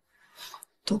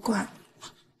都怪我。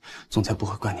总裁不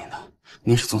会怪您的，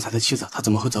您是总裁的妻子，他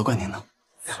怎么会责怪您呢？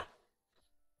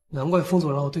难怪风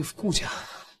总让我对付顾家，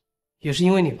也是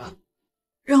因为你吧？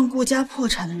让顾家破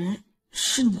产的人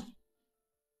是你？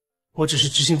我只是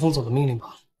执行风总的命令罢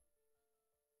了。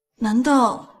难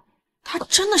道他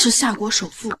真的是夏国首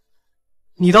富？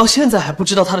你到现在还不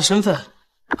知道他的身份？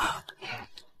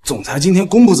总裁今天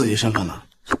公布自己身份了，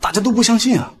大家都不相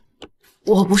信啊！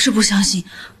我不是不相信，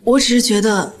我只是觉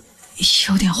得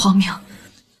有点荒谬。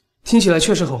听起来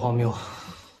确实很荒谬。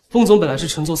风总本来是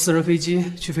乘坐私人飞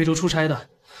机去非洲出差的，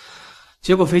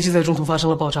结果飞机在中途发生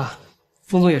了爆炸，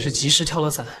风总也是及时跳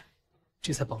了伞，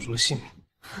这才保住了性命。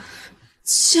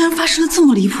既然发生了这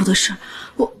么离谱的事，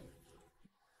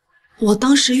我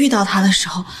当时遇到他的时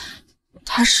候，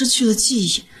他失去了记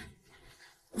忆，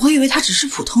我以为他只是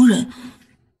普通人。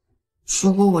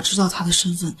如果我知道他的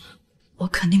身份，我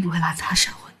肯定不会拉他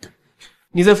闪婚的。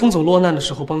你在风总落难的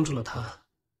时候帮助了他，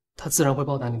他自然会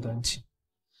报答你的恩情。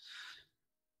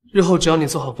日后只要你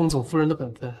做好风总夫人的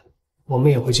本分，我们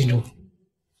也会敬重你。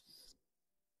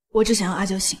我只想让阿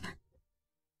九醒来，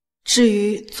至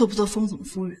于做不做风总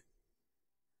夫人，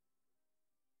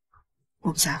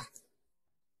我不在乎。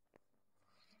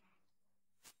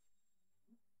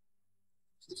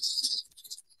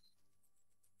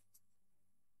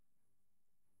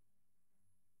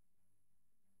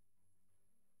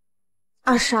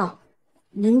二少，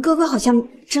您哥哥好像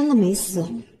真的没死，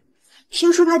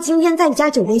听说他今天在一家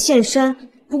酒店现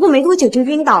身，不过没多久就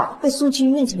晕倒，被送去医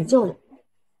院抢救了。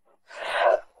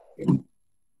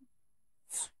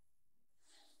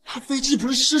他飞机不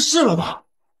是失事了吗？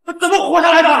他怎么活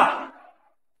下来的？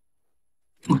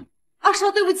二少，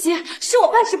对不起，是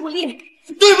我办事不力。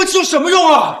对不起有什么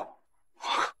用啊？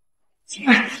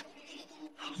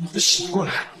你得醒过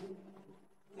来，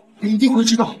你一定会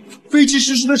知道飞机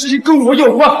失事的事情跟我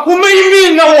有关，我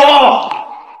没命啊我！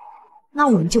那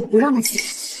我们就不让他醒。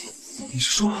你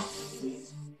是说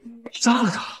杀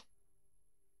了他？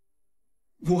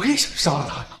我也想杀了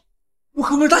他呀！我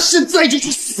恨不得他现在就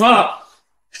去死！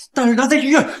但是他在医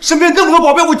院身边那么多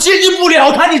保镖，我接近不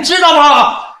了他，你知道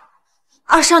吗？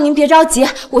二少，您别着急，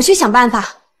我去想办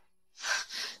法。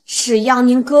只要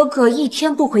您哥哥一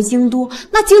天不回京都，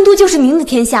那京都就是您的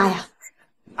天下呀。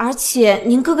而且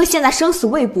您哥哥现在生死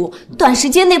未卜，短时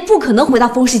间内不可能回到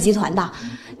丰氏集团的。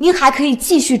您还可以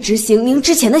继续执行您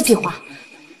之前的计划。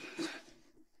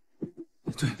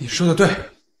对，你说的对，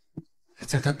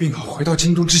在他病好回到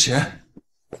京都之前，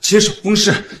接手丰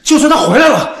氏，就算他回来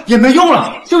了也没用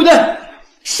了，对不对？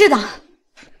是的。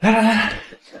来，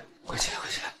快起来！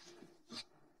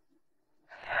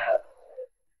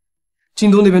京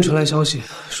都那边传来消息，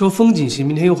说风景行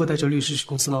明天又会带着律师去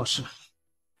公司闹事。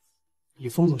以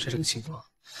风总裁这个情况，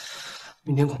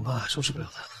明天恐怕收拾不了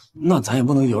他。那咱也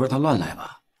不能由着他乱来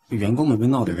吧？员工们被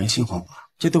闹得人心惶惶，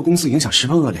这对公司影响十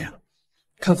分恶劣啊！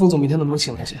看风总明天能不能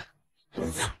醒来先。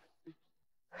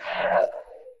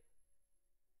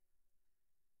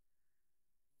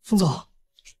风总，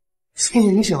风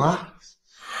总你醒了？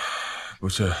不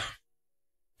是，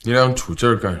你俩杵这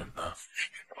儿干什么呢？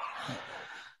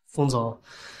风总，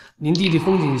您弟弟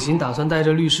风景行打算带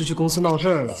着律师去公司闹事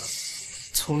儿了。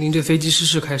从您这飞机失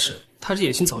事开始，他这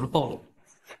野心早就暴露。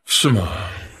是吗？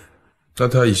那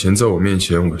他以前在我面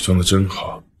前伪装的真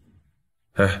好。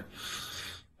哎，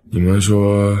你们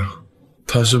说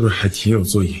他是不是还挺有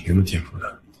做演员的天赋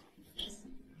的？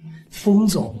风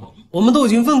总，我们都已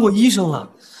经问过医生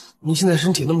了，您现在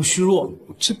身体那么虚弱，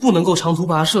这不能够长途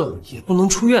跋涉，也不能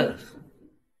出院。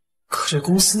可这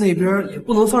公司那边也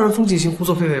不能放任风景行胡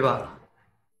作非为吧？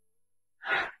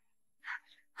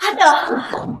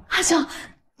阿九，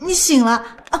你醒了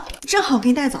啊！正好给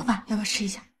你带早饭，要不要吃一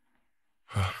下？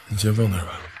你先放那儿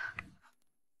吧。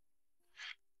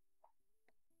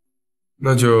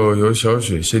那就由小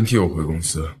雪先替我回公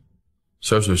司。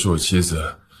小雪是我妻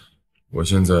子，我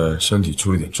现在身体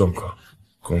出了点状况，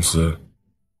公司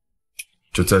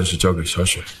就暂时交给小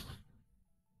雪。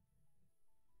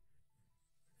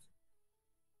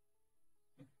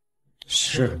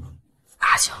是，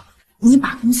阿九，你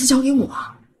把公司交给我。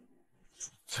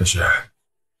小雪，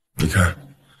你看，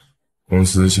公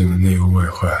司现在内忧外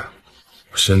患，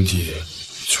我身体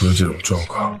出了这种状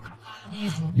况，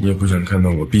你也不想看到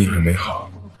我病还没好，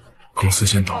公司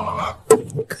先倒了吧？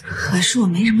可是我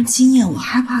没什么经验，我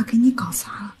害怕给你搞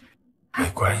砸了。没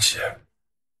关系，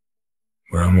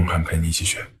我让梦涵陪你一起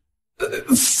去。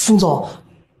风总，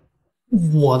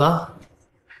我的？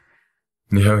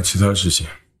你还有其他事情？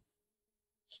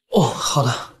哦，好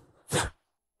的。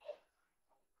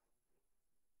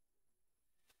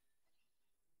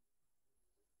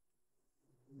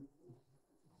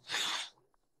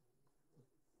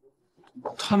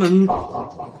他们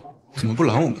怎么不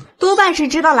拦我们？多半是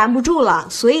知道拦不住了，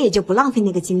所以也就不浪费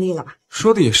那个精力了吧。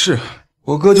说的也是，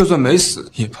我哥就算没死，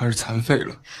也怕是残废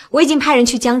了。我已经派人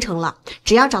去江城了，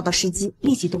只要找到时机，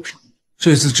立即动手。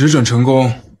这次只准成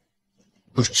功，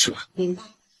不准失败。明白。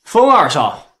风二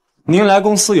少，您来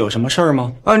公司有什么事儿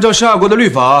吗？按照夏国的律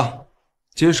法，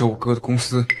接手我哥的公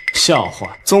司。笑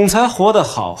话，总裁活得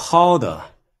好好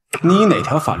的，你以哪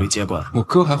条法律接管？我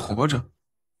哥还活着，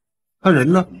他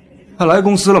人呢？他来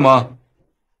公司了吗？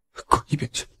滚一边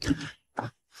去！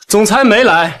总裁没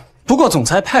来，不过总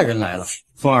裁派人来了。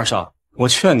风二少，我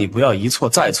劝你不要一错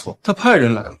再错。他派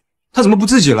人来了，他怎么不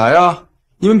自己来啊？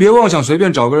你们别妄想随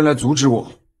便找个人来阻止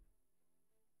我。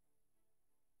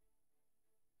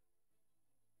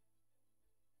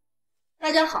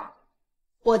大家好，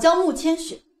我叫穆千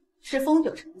雪，是风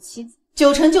九成的妻子。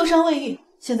九成旧伤未愈，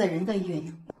现在人在医院养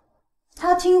病。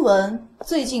他听闻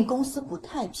最近公司不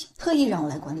太平，特意让我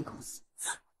来管理公司。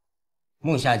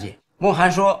穆小姐，孟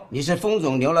涵说你是风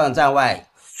总流浪在外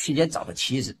期间找的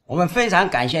妻子，我们非常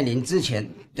感谢您之前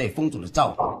对风总的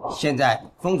照顾。现在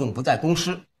风总不在公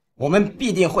司，我们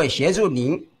必定会协助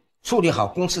您处理好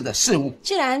公司的事务。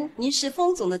既然您是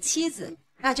风总的妻子，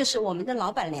那就是我们的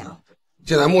老板娘。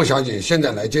既然穆小姐现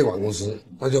在来接管公司，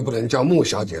那就不能叫穆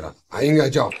小姐了，还应该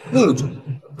叫穆总。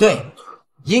对，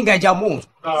应该叫穆总。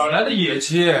哪来的野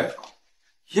鸡，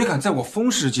也敢在我风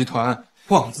氏集团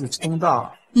妄自称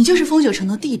大？你就是风九成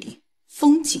的弟弟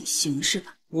风景行是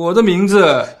吧？我的名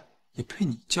字也配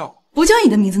你叫？不叫你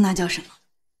的名字那叫什么？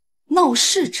闹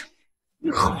事者。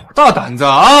你好大胆子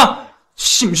啊！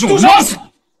信不信我弄死你？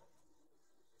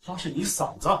他是你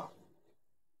嫂子。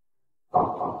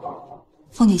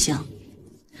风景行，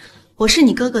我是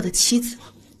你哥哥的妻子，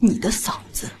你的嫂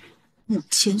子穆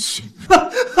千雪。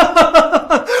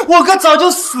我哥早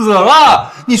就死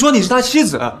了，你说你是他妻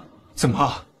子，怎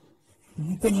么？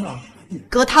你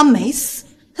哥他没死，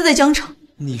他在江城。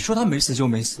你说他没死就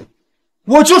没死，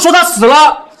我就说他死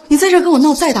了。你在这跟我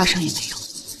闹再大声也没用。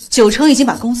九成已经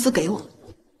把公司给我了，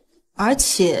而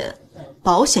且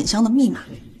保险箱的密码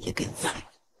也给我，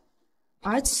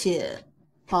而且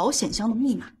保险箱的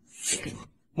密码也给我。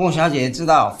莫小姐知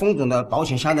道封总的保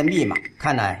险箱的密码，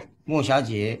看来莫小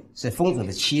姐是封总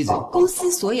的妻子。公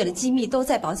司所有的机密都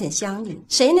在保险箱里，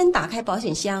谁能打开保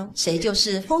险箱，谁就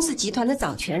是封氏集团的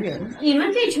掌权人。你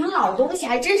们这群老东西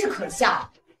还真是可笑。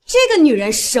这个女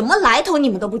人什么来头你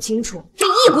们都不清楚，就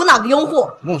一股脑的拥护。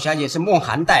孟小姐是孟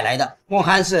涵带来的，孟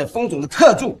涵是封总的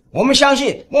特助，我们相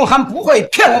信孟涵不会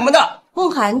骗我们的。孟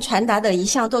涵传达的一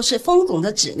向都是封总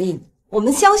的指令，我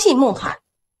们相信孟涵。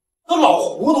都老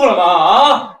糊涂了吗？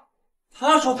啊！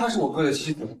他说他是我哥的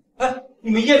妻子，哎，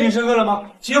你们验明身份了吗？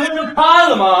结婚证看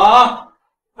了吗？啊！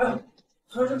哎，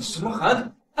他说这什么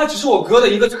涵？他只是我哥的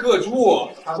一个特助，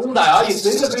打工仔而已，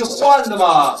随时可以换的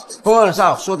嘛。封二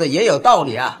少说的也有道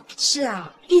理啊。是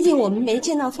啊，毕竟我们没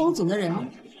见到封总的人，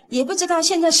也不知道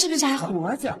现在是不是还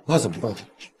活着。那怎么办？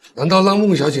难道让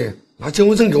孟小姐拿结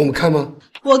婚证给我们看吗？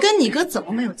我跟你哥怎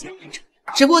么没有结婚证？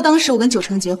只不过当时我跟九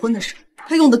成结婚的时候，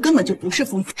他用的根本就不是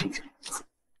封府证证，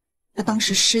他当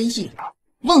时失忆了，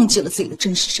忘记了自己的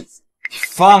真实身份。你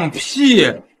放屁！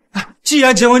既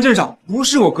然结婚证上不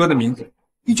是我哥的名字，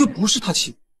你就不是他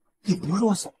妻子，你不是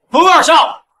我嫂。冯二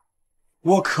少，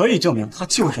我可以证明他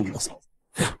就是你的嫂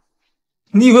子。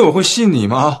你以为我会信你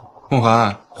吗？孟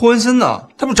涵，霍文森呢？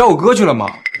他不是找我哥去了吗？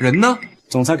人呢？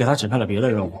总裁给他指派了别的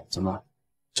任务，怎么，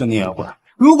这你也要管？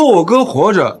如果我哥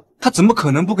活着，他怎么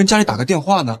可能不跟家里打个电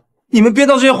话呢？你们编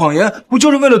造这些谎言，不就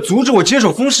是为了阻止我接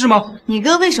手封氏吗？你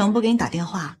哥为什么不给你打电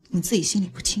话？你自己心里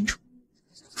不清楚，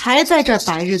还在这儿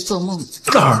白日做梦。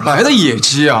哪儿来的野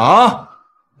鸡啊？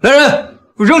来人，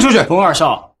给我扔出去！冯二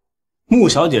少，穆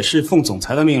小姐是奉总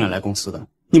裁的命令来公司的，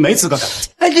你没资格赶她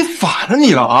走。哎，你反了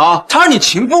你了啊！她是你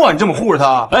情妇啊，你这么护着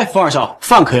她？哎，冯二少，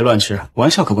饭可以乱吃，玩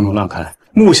笑可不能乱开。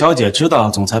穆小姐知道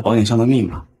总裁保险箱的密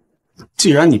码，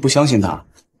既然你不相信她，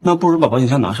那不如把保险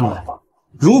箱拿上来。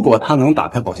如果她能打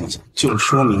开保险箱，就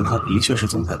说明她的确是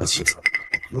总裁的妻子。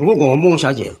如果孟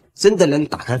小姐真的能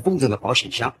打开封总的保险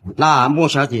箱，那孟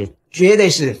小姐绝对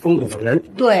是封总的人。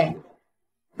对，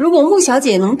如果穆小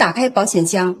姐能打开保险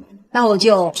箱，那我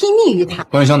就听命于她。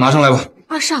保险箱拿上来吧。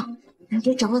二少，你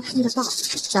别着了他们的道，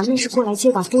咱们是过来接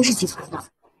管封氏集团的，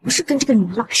不是跟这个女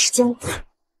人浪费时间。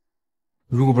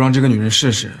如果不让这个女人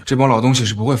试试，这帮老东西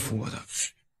是不会服我的。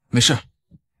没事，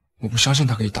我不相信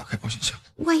她可以打开保险箱。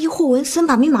万一霍文森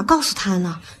把密码告诉他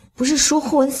呢？不是说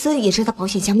霍文森也知道保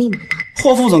险箱密码吗？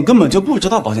霍副总根本就不知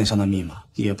道保险箱的密码，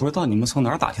也不知道你们从哪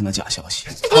儿打听的假消息。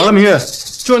好了，明月，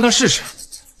就让他试试。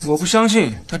我不相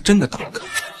信他真的打不开。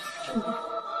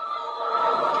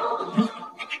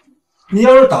你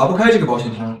要是打不开这个保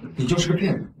险箱，你就是个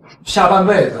骗子。下半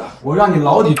辈子我让你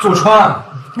牢底坐穿。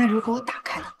那如果我打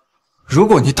开了？如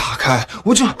果你打开，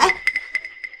我就……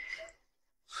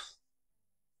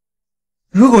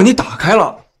如果你打开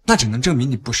了，那只能证明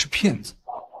你不是骗子。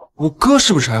我哥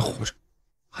是不是还活着，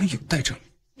还有待证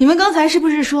明。你们刚才是不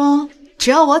是说，只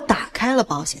要我打开了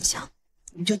保险箱，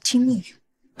你们就听命于？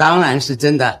当然是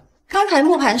真的。刚才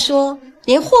穆涵说，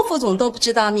连霍副总都不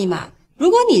知道密码。如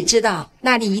果你知道，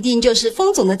那你一定就是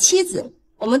封总的妻子，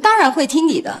我们当然会听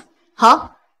你的。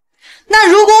好，那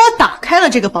如果我打开了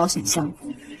这个保险箱，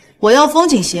我要封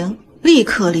景行立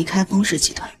刻离开封氏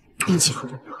集团，并且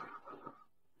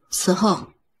此后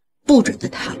不准再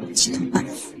踏入集团半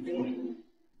步。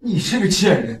你这个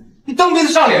贱人，你当兵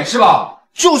的上脸是吧？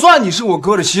就算你是我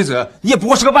哥的妻子，你也不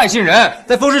过是个外姓人，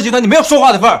在封氏集团你没有说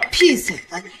话的份儿。闭嘴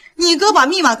吧你！你哥把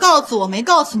密码告诉我，没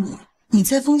告诉你，你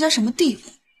在封家什么地位，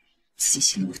自己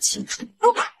心里不清楚。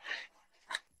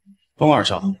冯二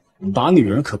少，打女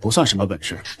人可不算什么本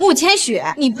事。穆千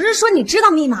雪，你不是说你知道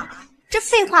密码吗？这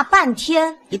废话半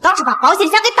天，你倒是把保险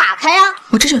箱给打开啊！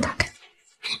我这就打开。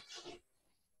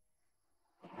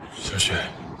小雪，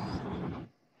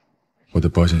我的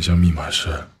保险箱密码是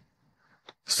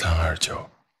329716，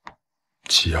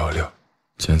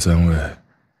前3位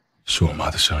是我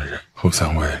妈的生日，后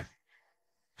3位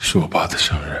是我爸的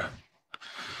生日。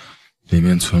里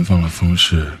面存放了封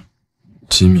氏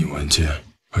机密文件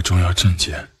和重要证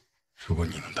件。如果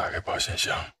你能打开保险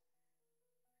箱，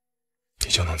你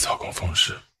就能操控封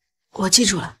氏。我记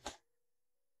住了，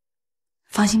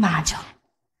放心吧，阿九，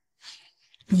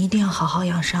你一定要好好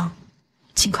养伤，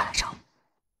尽快来找我。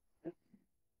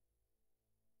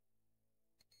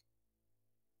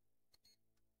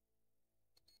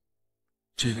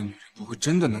这个女人不会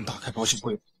真的能打开保险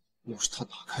柜，要是她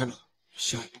打开了，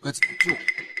下一步该怎么做？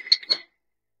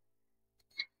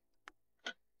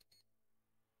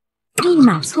密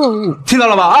码错误，听到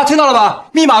了吧？啊，听到了吧？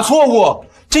密码错误，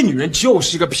这女人就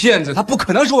是个骗子，她不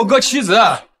可能是我哥妻子。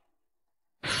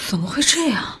怎么会这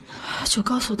样？阿九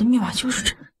告诉我的密码就是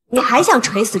这个。你还想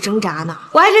垂死挣扎呢？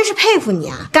我还真是佩服你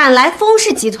啊，敢来风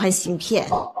氏集团行骗。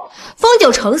风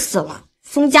九成死了，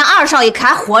风家二少爷可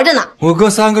还活着呢。我哥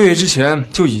3个月之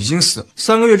前就已经死了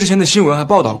，3个月之前的新闻还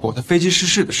报道过他飞机失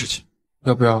事的事情。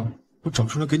要不要我找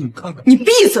出来给你们看看？你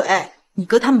闭嘴！你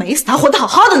哥他没死，他活得好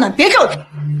好的呢，别咒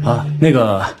他。啊，那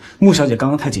个穆小姐刚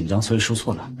刚太紧张，所以说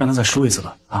错了，让她再说一次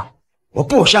吧。啊，我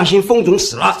不相信风总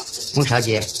死了，穆小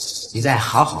姐，你再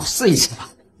好好试一次吧。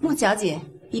穆小姐，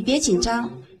你别紧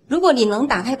张。如果你能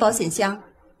打开保险箱，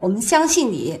我们相信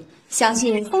你，相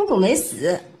信风总没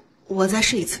死。我再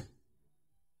试一次。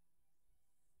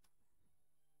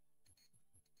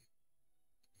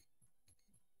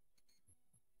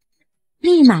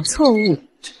密码错误。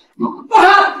梦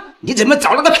涵，你怎么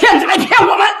找了个骗子来骗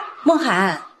我们？梦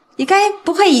涵，你该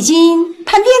不会已经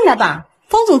叛变了吧？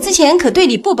风总之前可对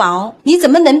你不薄，你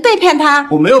怎么能背叛他？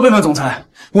我没有背叛总裁，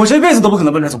我这辈子都不可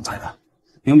能背叛总裁的。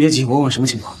你们别急，我问问什么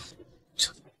情况。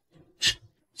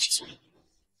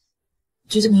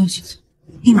绝对没有记错，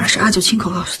密码是阿九亲口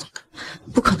告诉他的，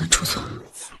不可能出错。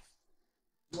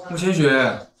穆千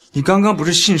雪，你刚刚不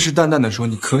是信誓旦旦的说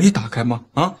你可以打开吗？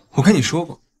啊，我跟你说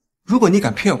过，如果你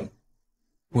敢骗我，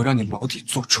我让你牢底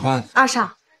坐穿。二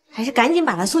少，还是赶紧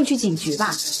把他送去警局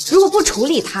吧。如果不处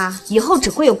理他，以后只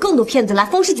会有更多骗子来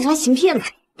风氏集团行骗的。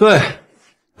对，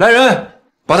来人，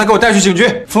把他给我带去警局。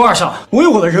风二少，我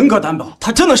有我的人格担保，他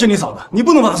真的是你嫂子，你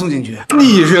不能把他送警局。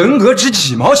你人格值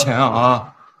几毛钱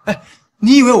啊？哎，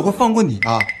你以为我会放过你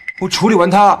啊？我处理完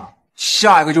他，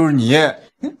下一个就是你。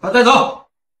把他带走。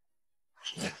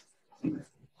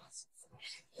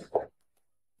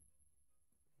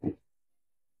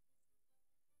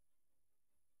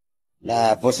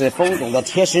那不是风总的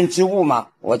贴身之物吗？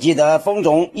我记得风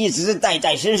总一直戴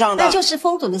在身上的。那就是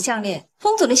风总的项链。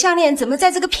风总的项链怎么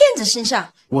在这个骗子身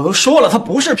上？我都说了，他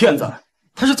不是骗子，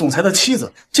他是总裁的妻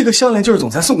子，这个项链就是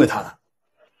总裁送给他的。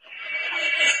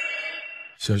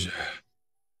小雪，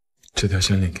这条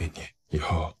项链给你，以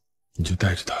后你就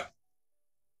带着它，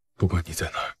不管你在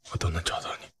哪儿，我都能找到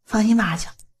你。放心吧，阿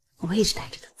强，我会一直带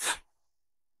着的。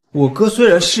我哥虽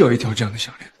然是有一条这样的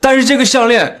项链，但是这个项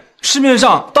链市面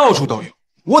上到处都有，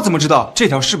我怎么知道这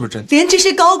条是不是真的？连这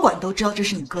些高管都知道这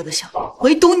是你哥的项链，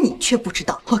唯独你却不知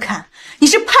道。我看你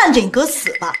是盼着你哥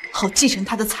死吧，好继承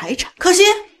他的财产。可惜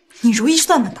你如意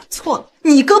算盘打错了，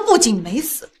你哥不仅没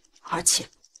死，而且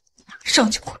马上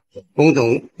就会。风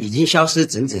总已经消失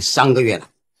整整3个月了，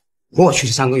过去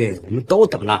的3个月我们都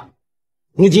等了，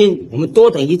如今我们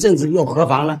多等一阵子又何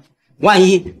妨呢？万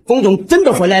一风总真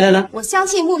的回来了呢？我相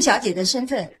信穆小姐的身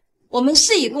份，我们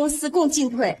是与公司共进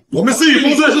退。我们是与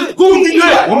公司共进退，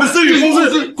我们是与公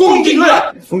司共进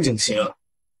退。风景行，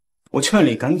我劝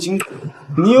你赶紧滚。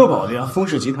你有保镖，风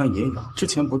氏集团也有，之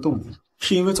前不动你，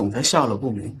是因为总裁下落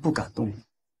不明，不敢动你。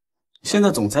现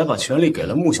在总裁把权力给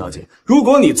了穆小姐，如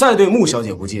果你再对穆小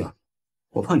姐不敬，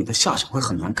我怕你的下场会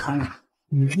很难堪啊！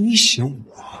你威胁我？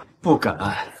不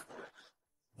敢，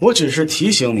我只是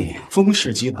提醒你，风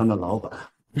氏集团的老板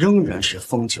仍然是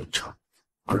风九成，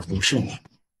而不是你。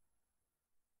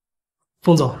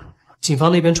风总，警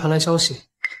方那边传来消息，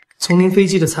从您飞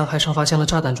机的残骸上发现了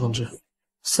炸弹装置。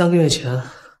3个月前，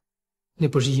那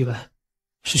不是意外，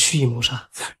是蓄意谋杀。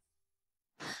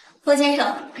风先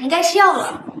生，你该吃药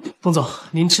了。风总，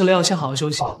您吃了药先好好休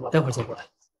息，我待会儿再过来。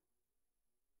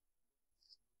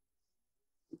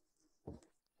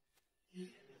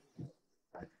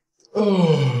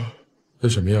这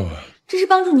什么药啊？这是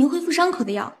帮助您恢复伤口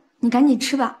的药，你赶紧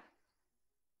吃吧。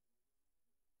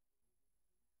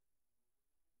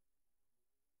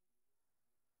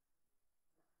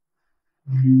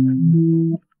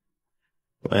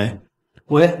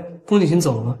喂，风景行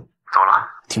走了吗？走了，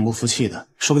挺不服气的，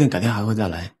说不定改天还会再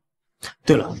来。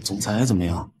对了，总裁怎么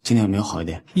样？今天有没有好一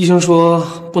点？医生说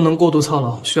不能过度操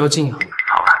劳，需要静养。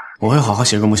我会好好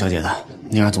协助穆小姐的，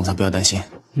你让总裁不要担心。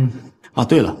啊，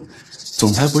对了，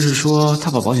总裁不是说他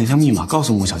把保险箱密码告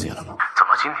诉穆小姐了吗？怎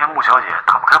么今天穆小姐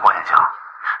打不开保险箱，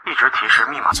一直提示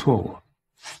密码错误。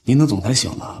您等总裁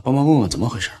醒了，帮忙问问怎么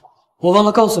回事。我忘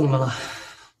了告诉你们了，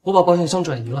我把保险箱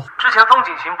转移了。之前风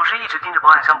景行不是一直盯着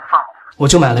保险箱不放吗？我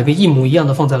就买了个一模一样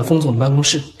的放在了风总的办公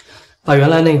室，把原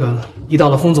来那个移到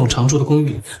了风总常住的公寓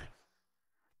里。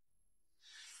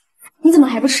你怎么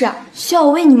还不吃啊？需要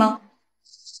我喂你吗？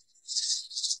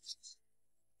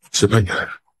是盼你来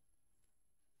了。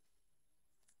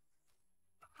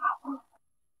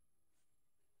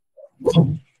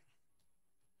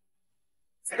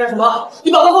在干什么？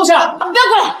你把他放下！不要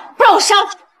过来，不然我杀了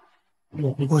你！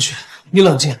我不过去，你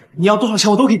冷静。你要多少钱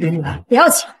我都可以给你的。不要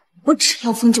钱，我只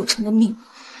要风九成的命。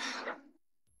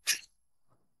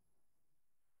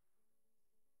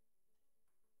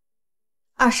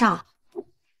二少，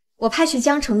我派去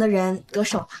江城的人得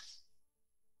手了。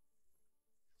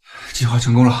计划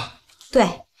成功了。对，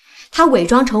他伪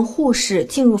装成护士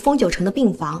进入风九成的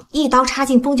病房，一刀插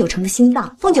进风九成的心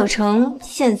脏。风九成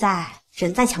现在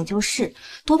人在抢救室，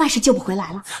多半是救不回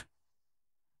来了。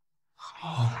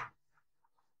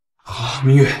好，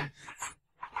明月，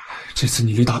这次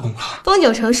你立大功了。风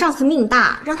九成上次命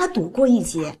大，让他躲过一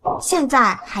劫，现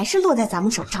在还是落在咱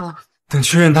们手上了。等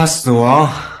确认他死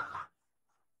亡，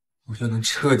我就能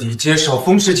彻底接手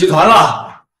风氏集团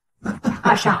了。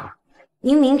二少，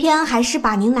您明天还是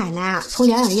把您奶奶从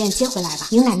疗养院接回来吧。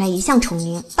您奶奶一向宠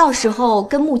您，到时候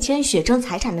跟穆千雪争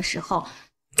财产的时候，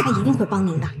她一定会帮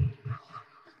您的。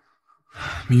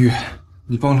明月，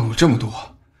你帮了我这么多，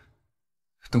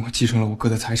等我继承了我哥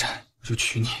的财产，我就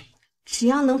娶你。只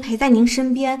要能陪在您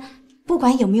身边，不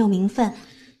管有没有名分，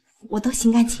我都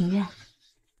心甘情愿。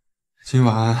今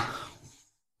晚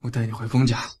我带你回风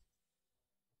家，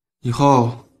以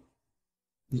后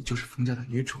你就是风家的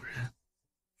女主人。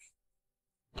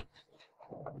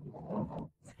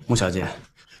穆小姐，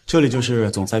这里就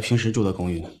是总裁平时住的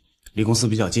公寓，离公司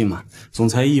比较近嘛。总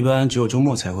裁一般只有周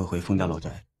末才会回风家老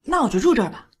宅。那我就住这儿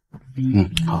吧。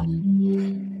好。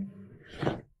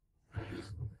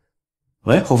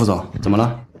喂，侯副总，怎么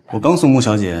了？我刚送穆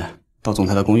小姐到总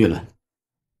裁的公寓来。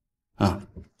啊？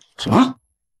什么？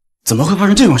怎么会发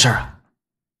生这种事儿啊？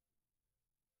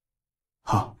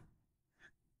好。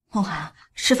梦涵，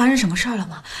是发生什么事儿了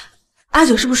吗？阿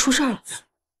九是不是出事儿了？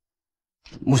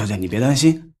穆小姐，你别担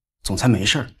心，总裁没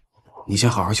事儿，你先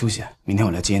好好休息，明天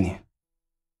我来接你。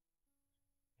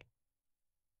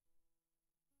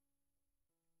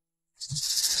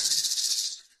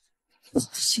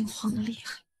心慌的厉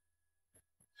害。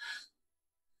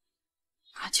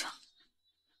阿九，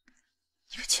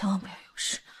你可千万不要有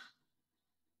事。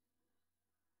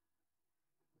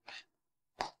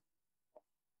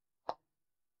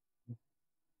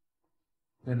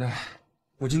奶奶，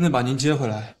我今天把您接回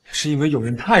来，是因为有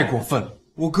人太过分了。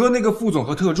我哥那个副总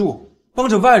和特助帮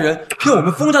着外人骗我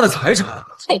们风家的财产，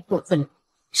太过分了！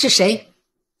是谁？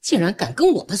竟然敢跟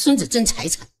我们孙子争财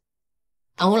产？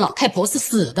当我老太婆是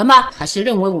死的吗？还是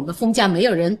认为我们风家没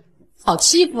有人好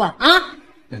欺负啊？啊！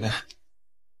奶奶，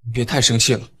你别太生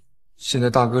气了。现在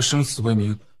大哥生死未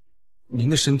明，您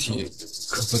的身体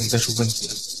可不能再出问题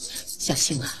了。小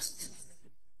星啊，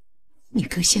你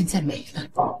哥现在没了，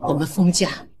我们风家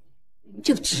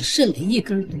就只剩了一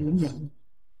根独苗，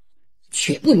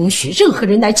绝不允许任何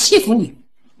人来欺负你。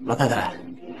老太太，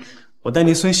我带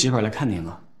您孙媳妇来看您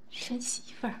了。孙媳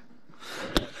妇儿？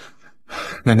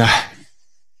奶奶，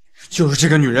就是这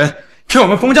个女人骗我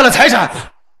们风家的财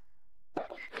产。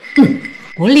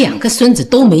我2个孙子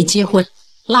都没结婚，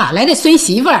哪来的孙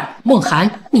媳妇儿？梦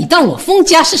涵，你当我风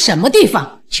家是什么地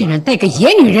方？居然带个野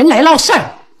女人来闹事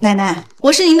儿！奶奶，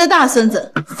我是您的大孙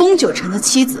子风九成的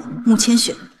妻子穆千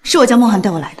雪，是我家梦涵带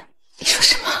我来的。你说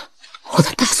什么？我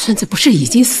的大孙子不是已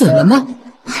经死了吗？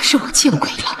还是我见鬼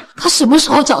了？他什么时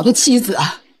候找的妻子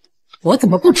啊？我怎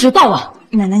么不知道啊？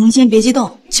奶奶，您先别激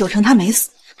动，九成他没死，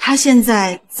他现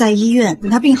在在医院，等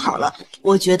他病好了，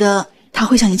我觉得他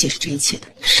会向你解释这一切的。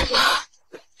什么？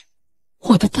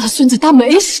我的大孙子他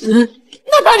没死，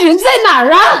那他人在哪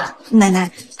儿啊？奶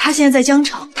奶，他现在在江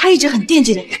城，他一直很惦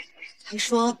记着你，还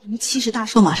说您70大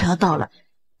寿马上要到了，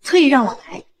特意让我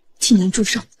来替您祝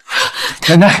寿。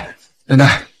奶奶，奶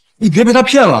奶，你别被他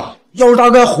骗了。要是大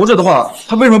哥还活着的话，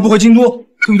他为什么不回京都？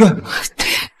对不对？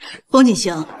风景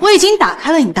行，我已经打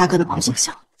开了你大哥的保险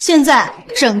箱，现在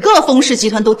整个风氏集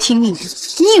团都听命于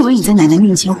你。你以为你在奶奶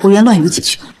面前胡言乱语几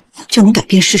句就能改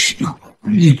变事实吗？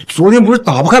你昨天不是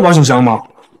打不开保险箱吗？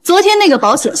昨天那个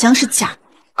保险箱是假的，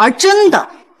而真的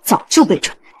早就被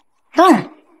转开。当然，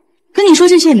跟你说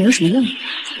这些也没有什么用。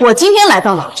我今天来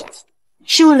到老宅，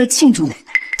是为了庆祝奶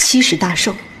奶70大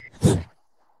寿。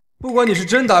不管你是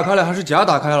真打开了还是假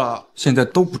打开了，现在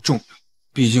都不重要。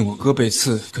毕竟我哥被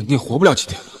刺，肯定活不了几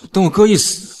天了。等我哥一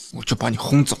死，我就把你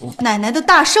轰走。奶奶的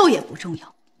大寿也不重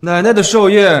要，奶奶的寿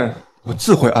宴我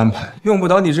自会安排，用不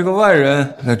着你这个外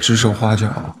人来指手画脚。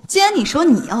既然你说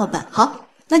你要办，好，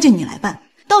那就你来办。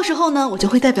到时候呢，我就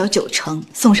会代表9成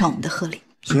送上我们的贺礼。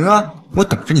行啊，我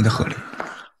等着你的贺礼。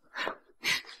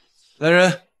来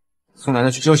人，送奶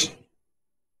奶去休息。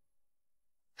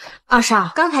二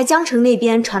少，刚才江城那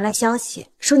边传来消息，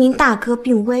说您大哥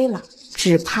病危了，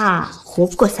只怕活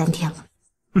不过3天了。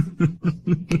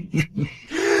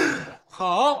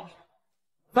好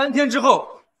，3天之后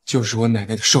就是我奶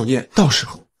奶的寿宴，到时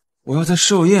候我要在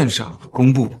寿宴上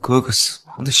公布哥哥死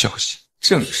亡的消息，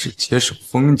正式接手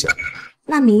封家。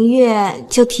那明月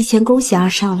就提前恭喜二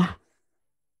少了。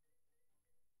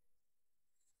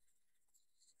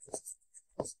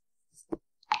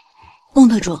孟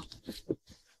特助，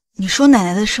你说奶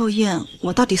奶的寿宴，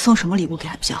我到底送什么礼物给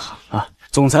她比较好？啊，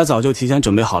总裁早就提前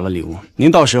准备好了礼物，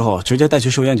您到时候直接带去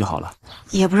寿宴就好了。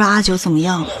也不知道阿九怎么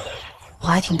样了，我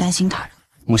还挺担心他的。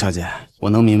穆小姐，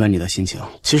我能明白你的心情，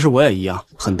其实我也一样，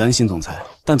很担心总裁。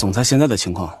但总裁现在的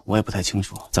情况我也不太清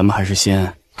楚，咱们还是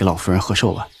先给老夫人贺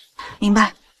寿吧。明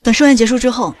白。等寿宴结束之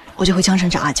后，我就回江城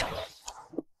找阿九。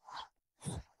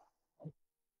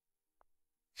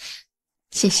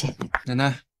谢谢奶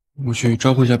奶，我去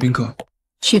招呼一下宾客。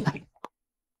去吧。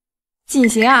锦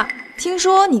行啊，听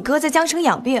说你哥在江城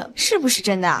养病，是不是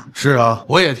真的啊？是啊，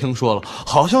我也听说了，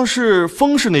好像是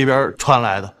丰氏那边传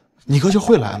来的。你哥就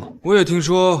会来吗？我也听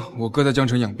说我哥在江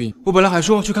城养病，我本来还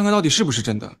说去看看到底是不是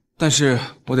真的，但是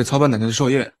我得操办奶奶的寿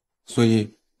宴，所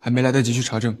以还没来得及去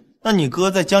查证。那你哥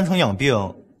在江城养病，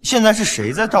现在是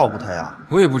谁在照顾他呀？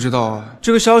我也不知道啊，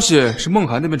这个消息是梦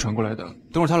涵那边传过来的，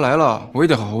等会儿他来了，我也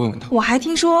得好好问问他。我还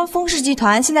听说丰氏集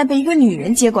团现在被一个女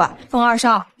人接管，丰二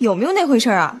少有没有那回事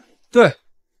啊？对，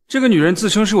这个女人自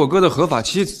称是我哥的合法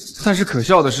妻子，但是可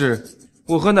笑的是，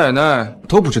我和奶奶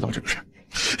都不知道这个事儿。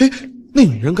哎，那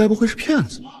女人该不会是骗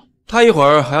子吧？她一会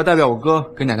儿还要代表我哥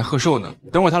给奶奶贺寿呢，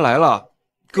等会儿她来了，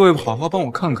各位好好帮我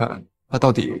看看，她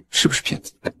到底是不是骗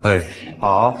子。哎，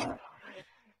好。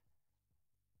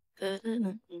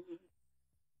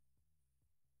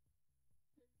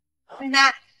奶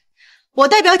奶，我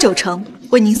代表九成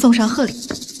为您送上贺礼。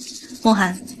梦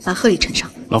涵，把贺礼呈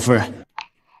上。老夫人，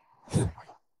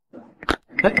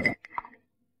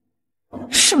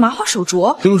是麻花手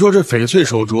镯。听说这翡翠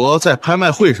手镯在拍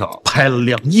卖会上拍了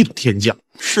2亿的天价。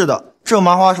是的，这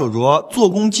麻花手镯做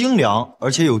工精良，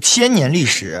而且有1000年历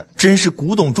史，真是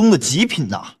古董中的极品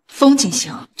呐。风景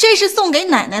行，这是送给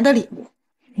奶奶的礼物，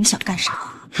你想干啥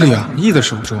？2亿的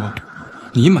手镯，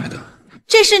你买的？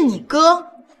这是你哥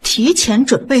提前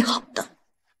准备好的。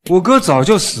我哥早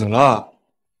就死了，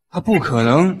他不可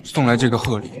能送来这个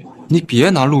贺礼。你别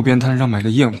拿路边摊上买的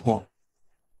验货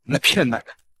来骗奶奶。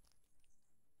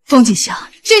风景行，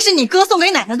这是你哥送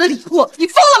给奶奶的礼物，你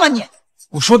疯了吗你？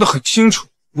我说的很清楚，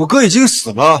我哥已经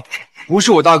死了，不是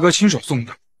我大哥亲手送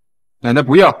的，奶奶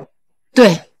不要。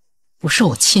对，不是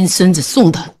我亲孙子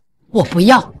送的，我不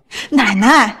要。奶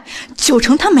奶，九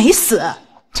成他没死。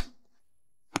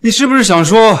你是不是想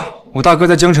说我大哥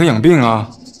在江城养病啊？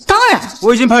当然，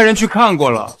我已经派人去看过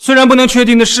了，虽然不能确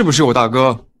定那是不是我大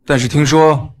哥，但是听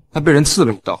说他被人刺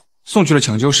了一刀，送去了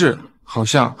抢救室，好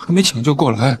像还没抢救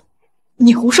过来。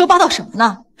你胡说八道什么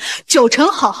呢？九成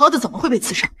好好的怎么会被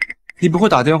刺伤？你不会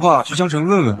打电话去江城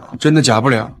问问啊？真的假不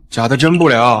了，假的真不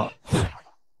了。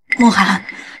梦涵，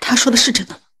他说的是真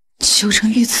的吗？九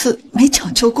成遇刺没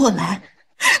抢救过来。梦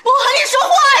涵，你说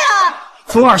话呀！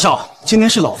风二少，今天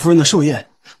是老夫人的寿宴，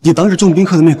你当着众宾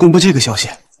客的面公布这个消息，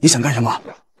你想干什么？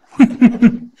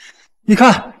你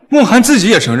看，梦涵自己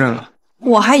也承认了。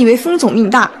我还以为风总命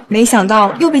大，没想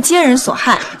到又被奸人所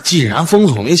害。既然风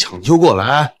总没抢救过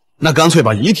来，那干脆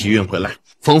把遗体运回来，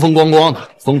风风光光的，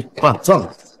风办葬礼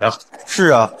呀。是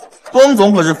啊，风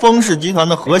总可是风氏集团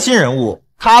的核心人物，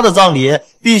他的葬礼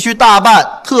必须大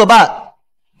办特办。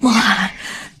梦涵，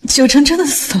九成真的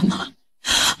死了吗？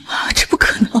这不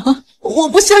可能，我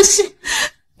不相信。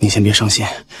你先别伤心，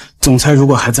总裁如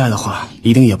果还在的话，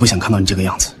一定也不想看到你这个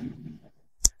样子。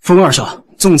风二少，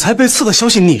总裁被刺的消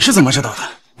息你是怎么知道的？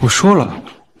我说了，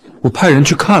我派人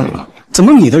去看了。怎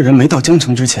么你的人没到江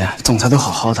城之前，总裁都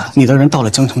好好的，你的人到了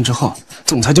江城之后，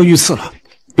总裁就遇刺了？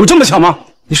有这么巧吗？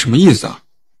你什么意思啊？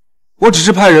我只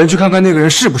是派人去看看那个人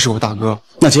是不是我大哥。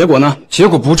那结果呢？结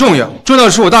果不重要，重要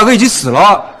的是我大哥已经死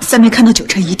了。在没看到九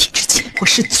成遗体之前，我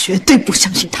是绝对不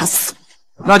相信他死了。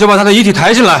那就把他的遗体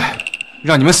抬进来，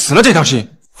让你们死了这条心。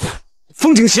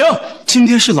风景行，今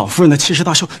天是老夫人的70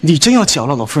大寿，你真要搅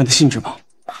了老夫人的兴致吗？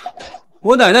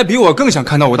我奶奶比我更想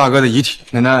看到我大哥的遗体，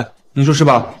奶奶，您说是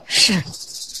吧？是，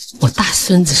我大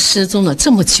孙子失踪了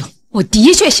这么久，我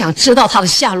的确想知道他的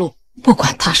下落，不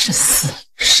管他是死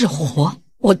是活，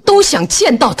我都想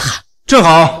见到他。正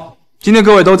好，今天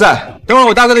各位都在，等会儿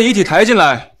我大哥的遗体抬进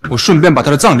来，我顺便把他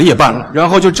的葬礼也办了，然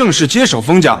后就正式接手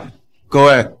封家。各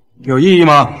位有异议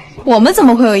吗？我们怎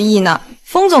么会有异议呢？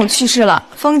风总去世了，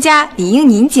封家理应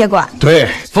您接管。对，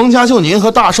封家就您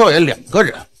和大少爷2个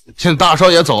人，现在大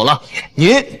少爷走了，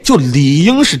您就理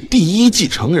应是第一继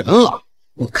承人了。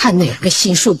我看哪个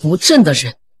心术不正的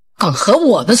人敢和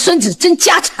我的孙子争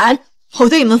家产？我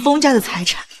对你们封家的财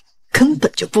产根本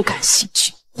就不感兴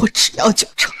趣，我只要9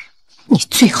成。你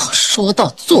最好说到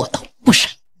做到，不然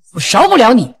我饶不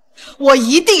了你。我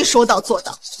一定说到做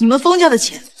到。你们封家的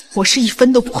钱，我是1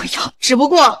分都不会要。只不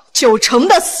过9成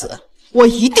的死，我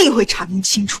一定会查明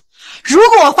清楚。如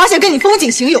果我发现跟你风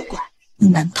景行有关，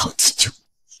难逃其咎。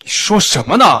你说什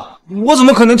么呢？我怎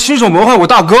么可能亲手谋害我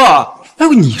大哥啊？哎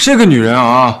呦，你这个女人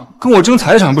啊，跟我争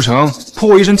财产不成，泼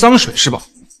我一身脏水是吧？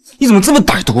你怎么这么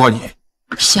歹毒啊你？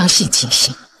相信景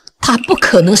行，他不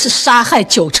可能是杀害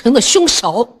九成的凶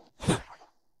手。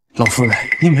老夫人，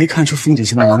您没看出风景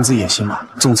线的狼子野心吗？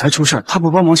总裁出事，他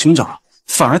不帮忙寻找，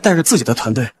反而带着自己的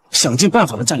团队，想尽办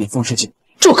法的占领风世纪。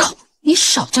住口！你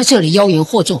少在这里妖言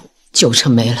惑众。九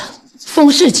成没了，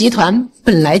风氏集团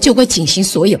本来就归景行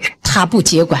所有，他不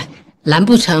接管，难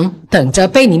不成等着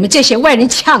被你们这些外人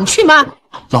抢去吗？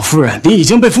老夫人，你已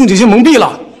经被风景线蒙蔽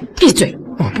了。闭嘴！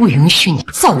我不允许你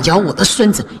造谣我的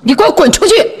孙子，你给我滚出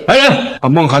去！来人，把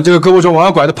孟涵这个胳膊肘往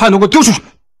外拐的叛徒给我丢出去！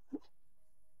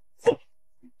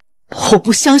我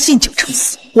不相信九成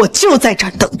死，我就在这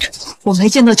儿等着。我没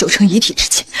见到九成遗体之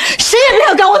前，谁也别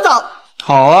想赶我走。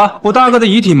好啊，我大哥的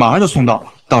遗体马上就送到了，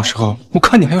到时候我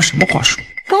看你还有什么话说。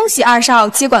恭喜二少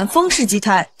接管风氏集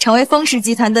团，成为风氏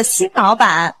集团的新老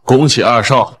板。恭喜二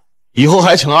少，以后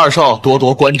还请二少多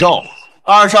多关照。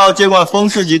二少接管风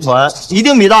氏集团，一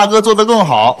定比大哥做得更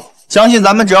好。相信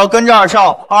咱们只要跟着二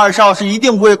少，二少是一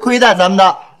定不会亏待咱们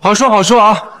的。好说好说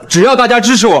啊，只要大家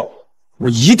支持我，我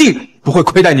一定不会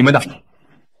亏待你们的。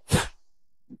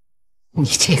你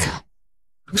这个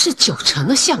不是九成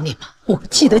的项链吗？我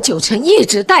记得九成一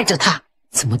直带着它，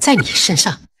怎么在你身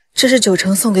上？这是九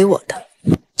成送给我的。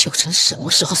九成什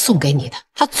么时候送给你的？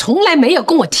他从来没有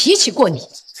跟我提起过你。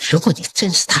如果你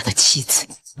真是他的妻子，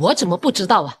我怎么不知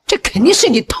道啊？这肯定是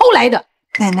你偷来的。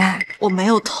奶奶，我没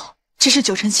有偷，这是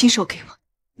九成亲手给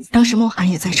我。当时孟涵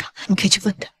也在场，你可以去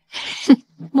问他。哼，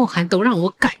孟涵都让我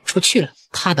赶出去了，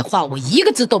他的话我一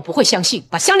个字都不会相信。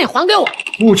把项链还给我！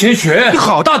穆千雪，你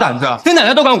好大胆子，连奶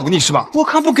奶都敢忤逆是吧？我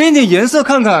看不给你点颜色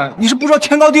看看，你是不知道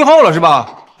天高地厚了是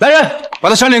吧？来人，把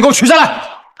他项链给我取下来！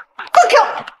放开我！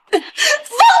放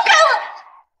开我！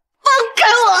放开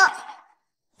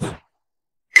我！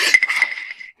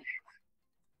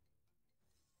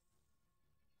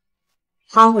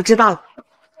好，我知道了。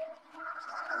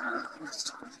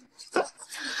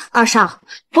二少，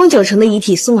风九成的遗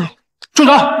体送来了。住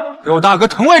手！给我大哥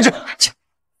腾位置！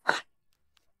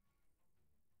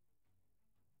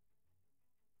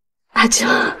阿娇，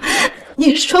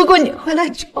你说过你会来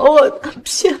找我的，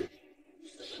骗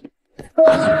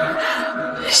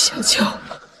小秋，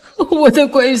我的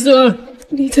乖孙，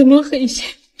你怎么狠心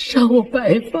让我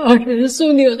白发人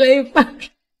送你黑发？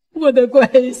我的乖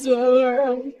孙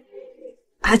儿。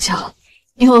阿娇，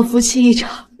你我夫妻一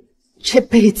场，这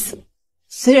辈子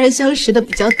虽然相识的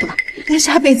比较短，但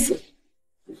下辈子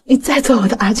你再做我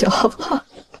的阿娇好不好？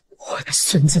我的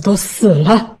孙子都死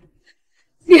了，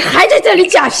你还在这里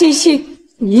假惺惺？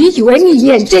你以为你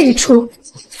演这一出，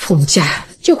封家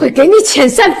就会给你遣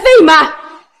散费吗？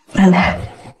奶奶，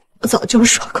我早就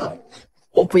说过，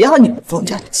我不要你们封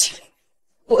家的钱，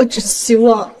我只希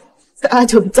望在阿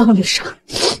九的葬礼上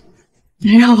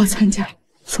能让我参加，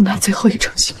送他最后一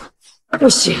程，行吗？不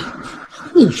行，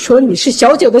你说你是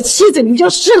小九的妻子，你就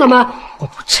是了吗？我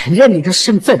不承认你的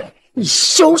身份，你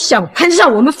休想攀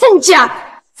上我们封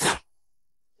家！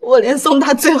我连送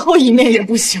他最后一面也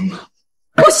不行吗？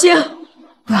不行。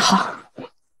那好，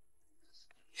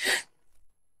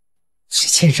之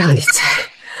前让你摘，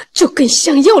就跟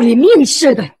像要你命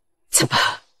似的，怎么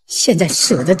现在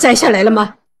舍得摘下来了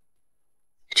吗？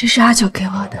这是阿九给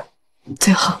我的，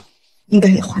最后应该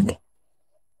也还给。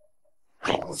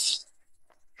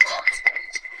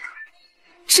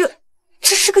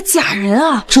这是个假人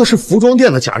啊！这是服装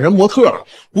店的假人模特，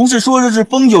不是说这是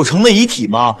风九成的遗体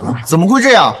吗？怎么会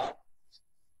这样？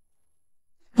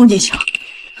风锦香，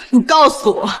你告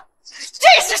诉我，这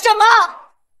是什么？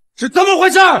是怎么回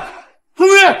事？风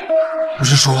玉，不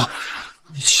是说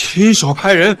你亲手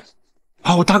派人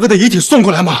把我大哥的遗体送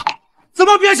过来吗？怎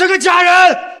么变成个假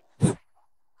人？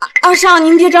二少，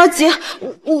您别着急，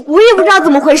我也不知道怎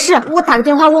么回事，我打个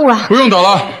电话问问。不用等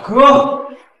了，哥。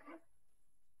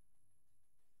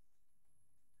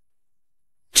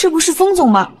这不是风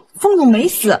总吗？风总没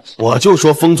死。我就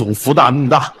说风总福大命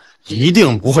大，一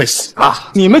定不会死啊！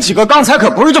你们几个刚才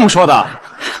可不是这么说的。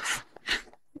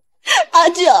阿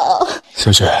九，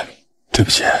小雪，对不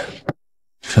起，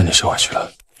让你受委屈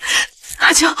了。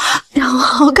阿九，让我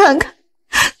好好看看。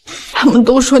他们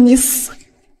都说你死，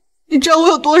你知道我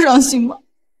有多伤心吗？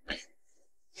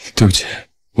对不起，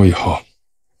我以后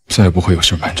再也不会有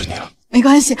事瞒着你了。没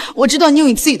关系，我知道你有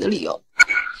你自己的理由。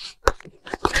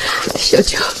小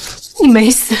九，你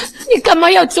没死，你干嘛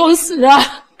要装死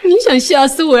啊？你想吓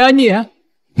死我呀你！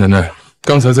奶奶，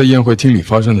刚才在宴会厅里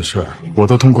发生的事儿，我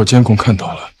都通过监控看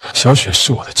到了。小雪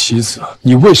是我的妻子，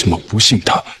你为什么不信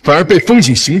她，反而被风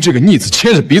景行这个逆子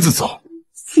牵着鼻子走？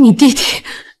你弟弟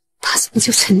他怎么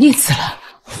就成逆子了？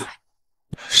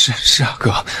是啊，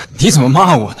哥，你怎么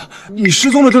骂我呢？你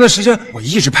失踪的这段时间，我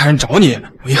一直派人找你，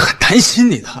我也很担心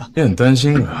你的。你很担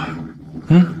心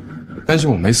我？担心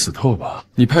我没死透吧？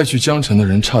你派去江城的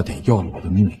人差点要了我的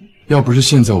命，要不是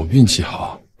现在我运气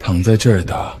好，躺在这儿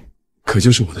的可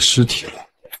就是我的尸体了。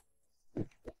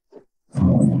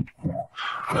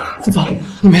副总，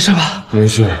你没事吧？没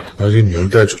事，把这个女人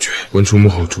带出去，问出幕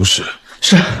后主使。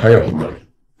是。还有，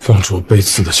放出被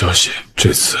刺的消息，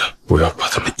这次我要把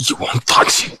他们一网打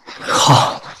尽。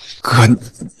好，哥，你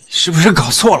是不是搞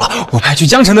错了？我派去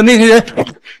江城的那些人，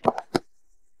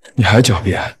你还狡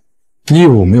辩？你以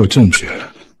为我没有证据？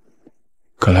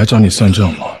敢来找你算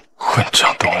账吗？混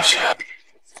账东西！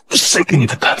谁给你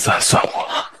的胆子来算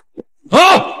我？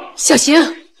啊！小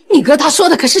邢。你哥他说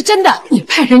的可是真的，你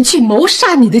派人去谋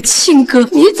杀你的亲哥，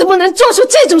你怎么能做出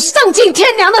这种丧尽天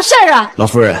良的事儿啊？老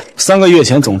夫人，3个月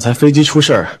前总裁飞机出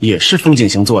事儿也是风景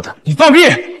行做的。你放屁！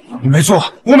你没做，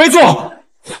我没做。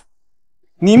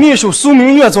你秘书苏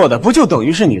明月做的，不就等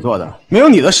于是你做的？没有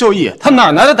你的授意，他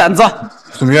哪来的胆子？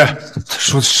苏明月，他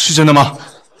说的是真的吗？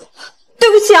对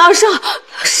不起，二少，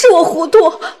是我糊涂。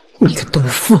你个毒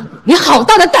妇，你好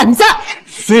大的胆子！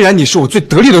虽然你是我最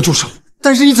得力的助手。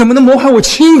但是你怎么能谋害我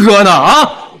亲哥呢？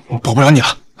啊！我保不了你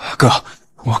了，哥，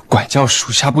我管教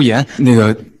属下不严，那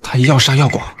个他要杀要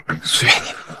剐，随便你。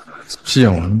信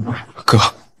我吗？哥，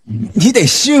你得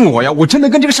信我呀！我真的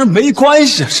跟这个事没关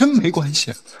系，真没关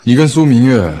系。你跟苏明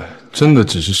月真的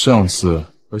只是上司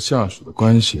和下属的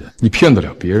关系，你骗得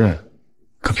了别人，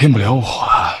可骗不了我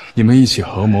啊！你们一起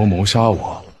合谋谋杀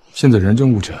我，现在人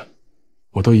证物证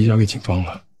我都移交给警方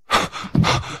了。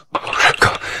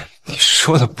你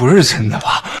说的不是真的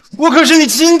吧？我可是你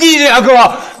亲弟弟啊，哥！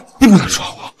你不能抓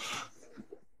我！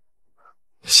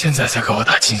现在才给我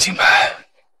打亲情牌，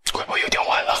会不会有点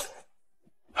晚了？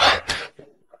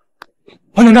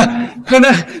奶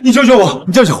奶，你救救我！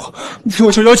你救救我！你给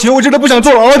我消消气，我真的不想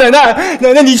坐牢了，奶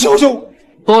奶，你救救我！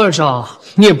风二少，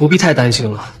你也不必太担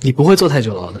心了，你不会坐太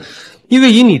久牢的，因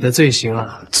为以你的罪行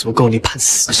啊，足够你判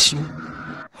死刑。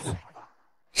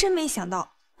真没想到。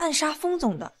暗杀风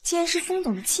总的竟然是风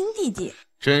总的亲弟弟，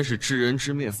真是知人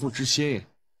知面不知心。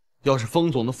要是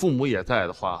风总的父母也在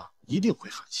的话，一定会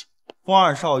寒心。风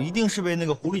二少一定是被那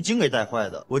个狐狸精给带坏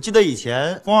的。我记得以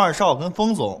前风二少跟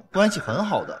风总关系很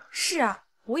好的。是啊，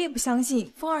我也不相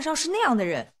信风二少是那样的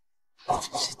人。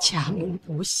真是家门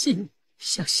不幸，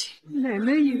小心奶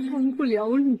奶也帮不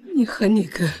了你。你和你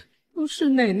哥都是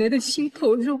奶奶的心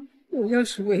头肉，我要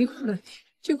是维护了你，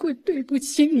就会对不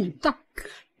起你大哥。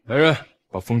来人！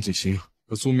把风景行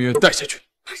和苏明月带下去。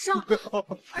二少，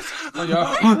快点！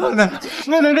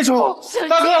奶奶求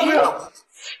大哥不要！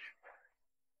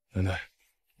奶奶，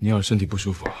你要是身体不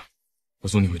舒服，我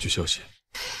送你回去休息。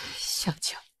小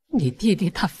娇，你弟弟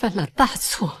他犯了大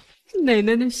错，奶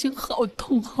奶的心好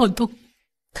痛好痛。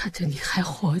看着你还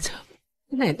活着，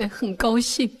奶奶很高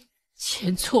兴。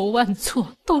千错万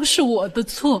错都是我的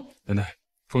错。奶奶，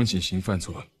风景行犯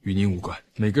错与您无关，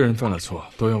每个人犯了错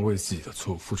都要为自己的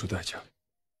错误付出代价。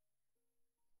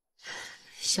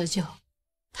小九，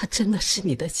她真的是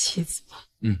你的妻子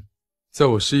吗？在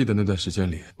我失忆的那段时间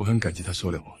里，我很感激她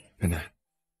收留我。奶奶，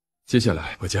接下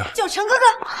来回家。九成哥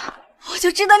哥，我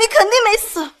就知道你肯定没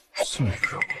死。宋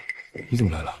哥，你怎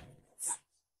么来了？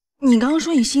你刚刚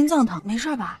说你心脏疼，没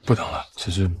事吧？不疼了，只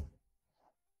是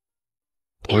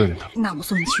头有点疼。那我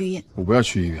送你去医院。我不要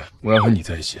去医院，我要和你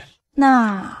在一起。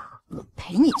那我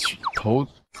陪你去。头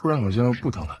突然好像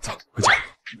不疼了，走，回家。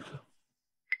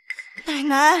奶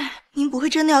奶，您不会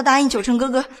真的要答应九成哥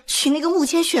哥娶那个慕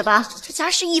千雪吧？这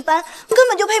家世一般，根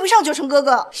本就配不上九成哥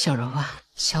哥。小柔啊，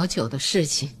小九的事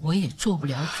情我也做不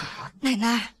了主啊。奶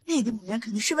奶，那个女人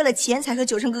肯定是为了钱才和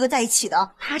九成哥哥在一起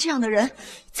的。她这样的人，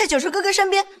在九成哥哥身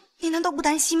边，你难道不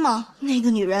担心吗？那个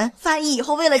女人犯意以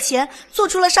后，为了钱做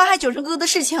出了伤害九成哥哥的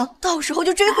事情，到时候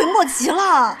就追悔莫及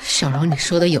了。小柔，你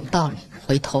说的有道理，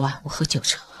回头啊，我和九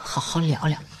成好好聊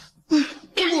聊。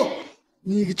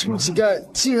那个臭乞丐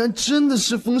竟然真的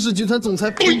是风氏集团总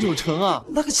裁风九成啊！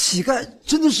那个乞丐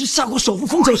真的是夏国首富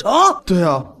风九成？对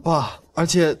啊，爸，而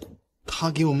且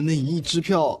他给我们那1亿支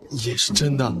票也是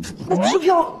真的。支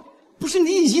票不是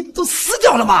你已经都撕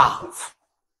掉了吗？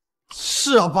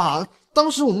是啊，爸，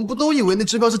当时我们不都以为那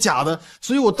支票是假的，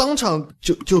所以我当场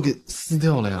就给撕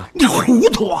掉了呀。你糊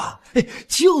涂啊！哎，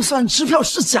就算支票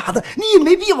是假的，你也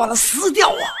没必要把它撕掉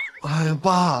啊！哎呀，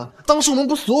爸，当时我们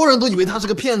不所有人都以为他是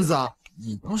个骗子啊。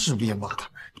你当时不也骂他？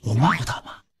我骂过他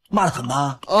吗？骂得很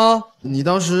吗？啊，你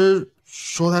当时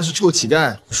说他是臭乞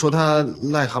丐，说他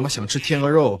癞蛤蟆想吃天鹅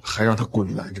肉，还让他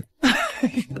滚来着。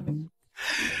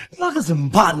那可怎么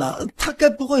办呢？他该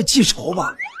不会记仇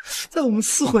吧？在我们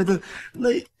撕毁的那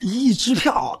1亿支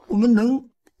票，我们能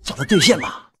找到兑现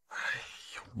吧。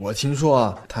我听说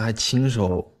啊，他还亲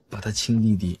手把他亲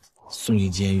弟弟送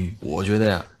进监狱，我觉得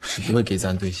呀是不会给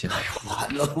咱兑现。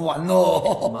完了完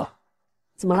了！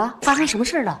怎么了？发生什么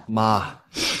事了？妈，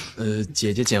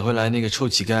姐姐捡回来那个臭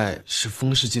乞丐是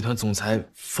风氏集团总裁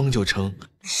风九成。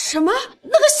什么？那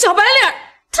个小白脸，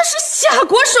他是夏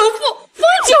国首富风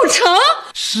九成？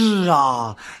是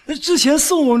啊，之前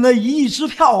送我们的1亿支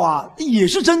票啊，也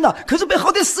是真的，可是被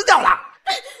豪爹撕掉了。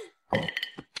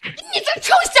你这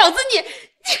臭小子，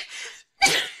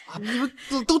你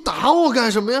们都打我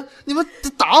干什么呀？你们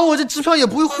打我，这支票也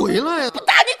不会回来呀！不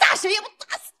打你打谁呀？不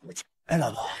打死我去！哎，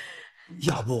老婆，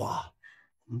要不啊，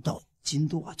我们到京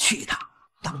都啊去一趟，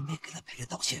当面给他赔礼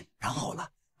道歉，然后呢，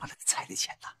把他的彩礼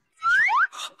钱呢。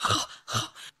好，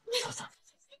走走。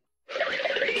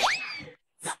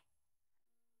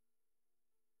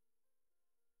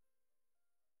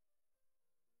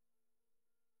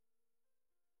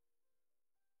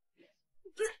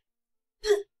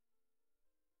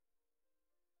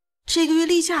这个月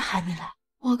例假还没来，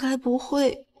我该不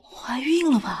会怀孕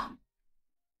了吧？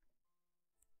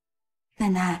奶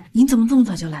奶，您怎么这么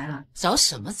早就来了？早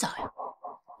什么早呀？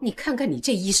你看看你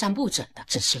这衣衫不整的，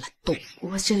真是懒惰。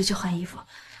我这就去换衣服。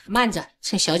慢着，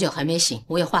趁小九还没醒，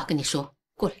我有话跟你说。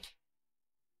过来。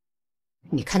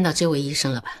你看到这位医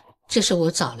生了吧？这是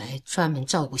我找来专门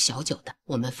照顾小九的。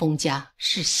我们封家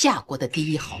是夏国的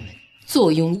第一豪门，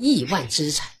坐拥亿万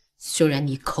资产。虽然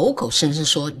你口口声声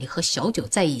说你和小九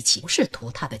在一起不是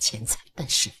图他的钱财，但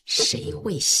是谁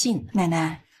会信呢？奶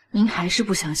奶，您还是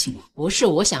不相信我？不是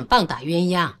我想棒打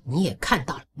鸳鸯，你也看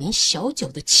到了，您小九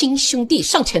的亲兄弟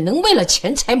尚且能为了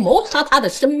钱财谋杀他的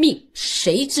生命，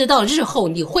谁知道日后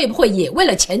你会不会也为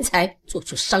了钱财做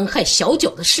出伤害小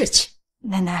九的事情？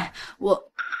奶奶，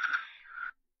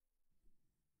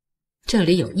这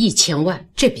里有1000万，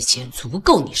这笔钱足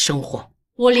够你生活。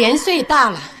我年岁大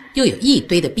了，又有一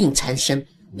堆的病缠身，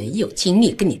没有精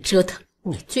力跟你折腾，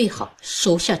你最好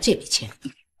收下这笔钱，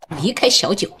离开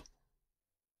小九。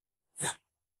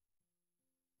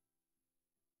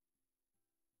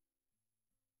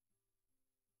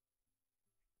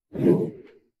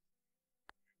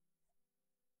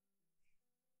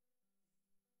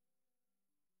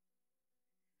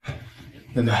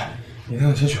奶奶，你那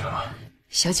样接血了吗？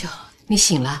小九，你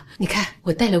醒了？你看，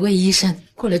我带了位医生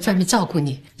过来专门照顾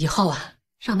你，以后啊，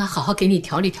让他好好给你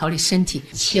调理调理身体，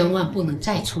千万不能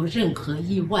再出任何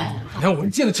意外了。你看我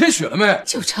们见了千雪了没？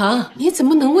九成，你怎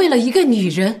么能为了一个女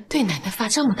人对奶奶发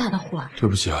这么大的火？对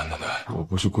不起啊，奶奶，我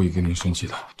不是故意跟您生气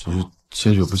的，只是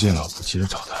千雪不见了，我急着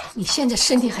找她。你现在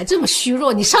身体还这么虚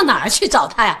弱，你上哪儿去找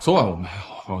她呀？昨晚我们还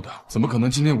好好的，怎么可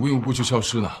能今天无缘无故就消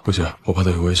失呢？不行，我怕她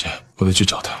有危险，我得去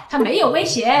找她。她没有危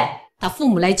险，她父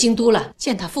母来京都了，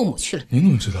见她父母去了。您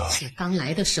怎么知道？是刚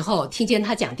来的时候听见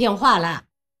她讲电话了。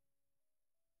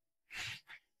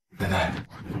奶奶，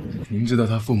您知道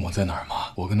他父母在哪儿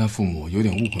吗？我跟他父母有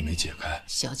点误会没解开。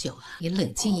小九啊，你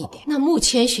冷静一点。那穆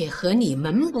千雪和你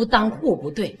门不当户不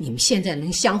对，你们现在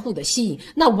能相互的吸引，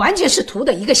那完全是图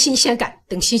的一个新鲜感。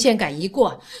等新鲜感一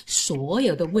过，所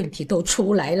有的问题都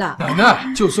出来了。奶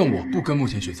奶，就算我不跟穆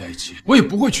千雪在一起，我也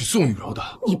不会娶宋雨柔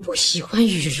的。你不喜欢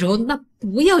雨柔，那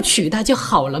不要娶她就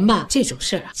好了嘛。这种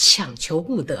事儿啊，强求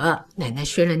不得。奶奶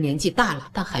虽然年纪大了，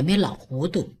但还没老糊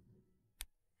涂。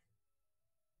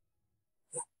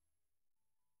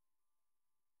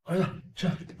儿子，这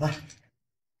来，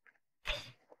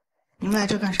你们来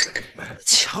这干什么？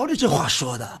瞧你这话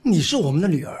说的，你是我们的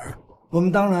女儿，我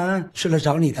们当然是来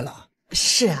找你的了。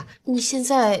是啊，你现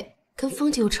在跟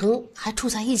风九成还住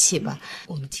在一起吧？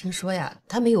我们听说呀，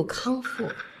他没有康复，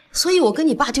所以我跟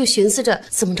你爸就寻思着，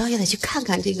怎么着也得去看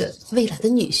看这个未来的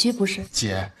女婿，不是？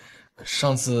姐，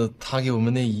上次他给我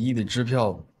们那1亿的支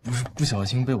票，不是不小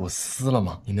心被我撕了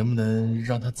吗？你能不能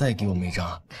让他再给我们一张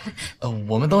啊？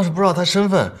我们当时不知道他身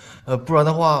份，不然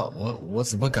的话，我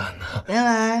怎么敢呢？原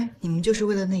来你们就是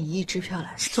为了那1亿支票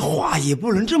来的。这话也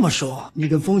不能这么说，你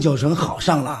跟风九成好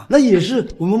上了，那也是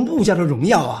我们穆家的荣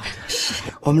耀啊。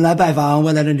我们来拜访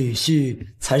未来的女婿，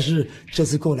才是这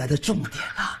次过来的重点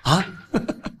啊！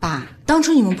爸，当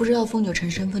初你们不知道风九成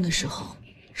身份的时候，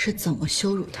是怎么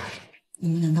羞辱他的？你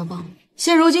们难道忘了？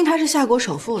现如今他是夏国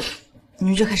首富了，你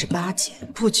们就开始巴结，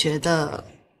不觉得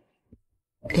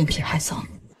脸皮还骚吗？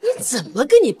你怎么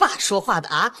跟你爸说话的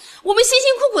啊？我们辛辛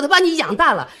苦苦的把你养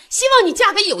大了，希望你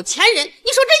嫁给有钱人，你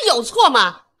说这有错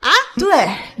吗？啊？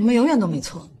对，你们永远都没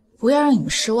错，不要让你们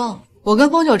失望。我跟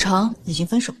风九成已经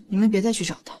分手，你们别再去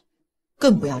找他，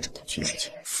更不要找他去要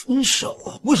钱。分手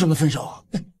啊？为什么分手啊？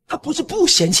他不是不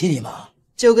嫌弃你吗？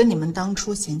就跟你们当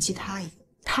初嫌弃他一样，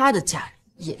他的家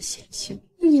人也嫌弃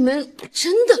我。你们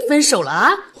真的分手了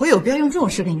啊？我有必要用这种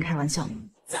事跟你开玩笑吗？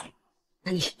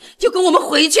那你就跟我们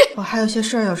回去。我还有些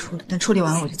事儿要处理，等处理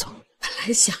完了我就走。本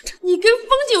来想着你跟风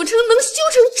九成能修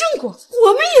成正果，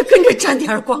我们也跟着沾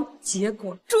点光，结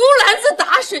果竹篮子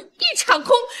打水一场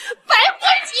空，白活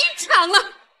几场了。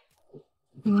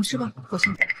你们吃吧，我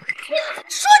先走。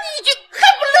说你一句还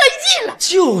不乐意了。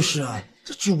就是啊，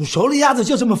这煮熟的鸭子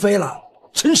就这么飞了，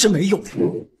真是没用。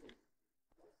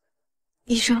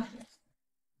医生，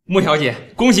穆小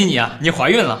姐，恭喜你啊，你怀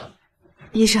孕了。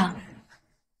医生，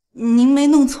您没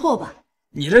弄错吧？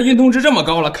你这孕动值这么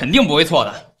高了，肯定不会错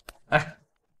的。哎，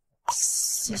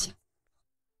谢谢。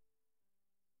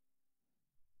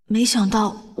没想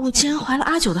到我竟然怀了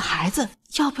阿九的孩子，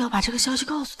要不要把这个消息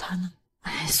告诉他呢？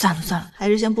哎，算了算了，还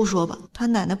是先不说吧。他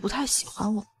奶奶不太喜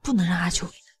欢我，不能让阿九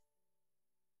为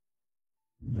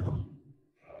难。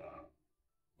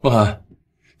梦涵，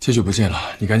千雪不见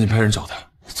了，你赶紧派人找他。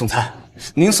总裁，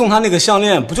您送他那个项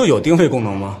链不就有定位功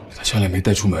能吗？他项链没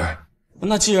带出门。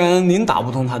那既然您打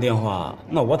不通他电话，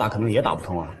那我打可能也打不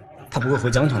通啊。他不会回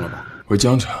江城了吧？回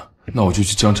江城，那我就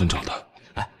去江城找他。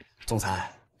哎，总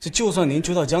裁，这就算您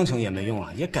追到江城也没用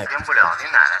啊，也改变不了您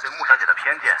奶奶对穆小姐的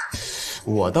偏见。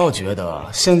我倒觉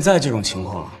得现在这种情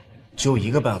况，只有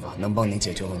一个办法能帮您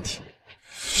解决问题。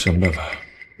什么办法？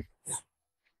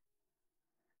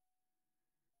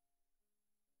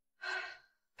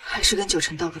还是跟九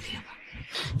成道个别吧。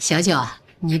小九啊，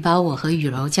你把我和雨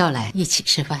柔叫来一起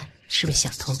吃饭，是不是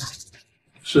想通了？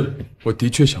是，我的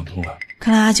确想通了。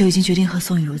看来阿九已经决定和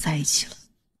宋雨柔在一起了，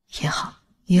也好，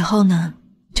以后呢，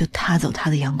就他走他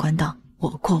的阳关道，我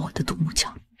过我的独木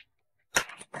桥。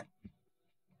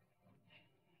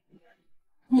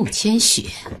穆千雪，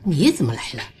你怎么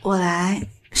来了？我来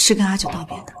是跟阿九道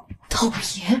别的。道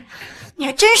别？你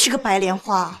还真是个白莲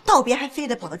花，道别还非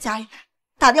得跑到家里来。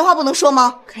打电话不能说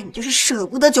吗？看你就是舍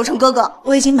不得九成哥哥。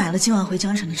我已经买了今晚回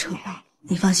江城的车票，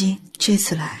你放心，这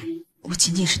次来我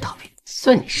仅仅是道别。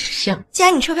顺时相。既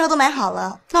然你车票都买好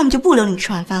了，那我们就不留你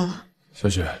吃晚饭了。小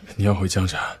雪，你要回江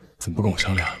城，怎么不跟我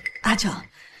商量？阿九，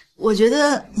我觉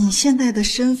得你现在的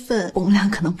身份，我们俩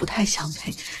可能不太相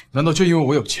配。难道就因为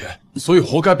我有钱，所以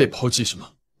活该被抛弃是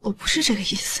吗？我不是这个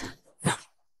意思。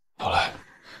好了，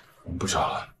不吵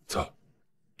了，走，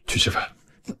去吃饭。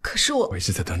可是我一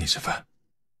直在等你吃饭。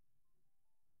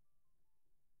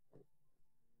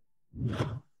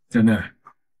奶奶，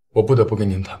我不得不跟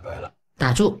您坦白了。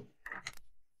打住！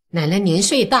奶奶年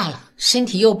岁大了，身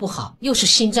体又不好，又是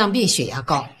心脏病、血压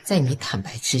高，在你坦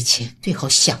白之前，最好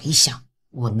想一想，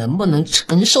我能不能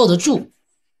承受得住。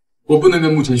我不能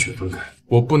跟穆千雪分开，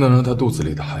我不能让她肚子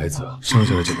里的孩子生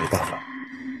下来就没办法。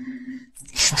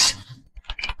说什么？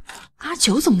阿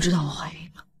九怎么知道我怀孕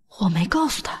了？我没告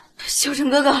诉他。修成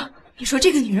哥哥，你说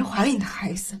这个女人怀了你的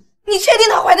孩子，你确定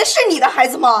她怀的是你的孩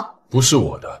子吗？不是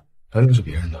我的，难道是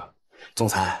别人的？总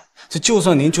裁，这就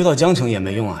算您追到江城也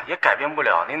没用啊，也改变不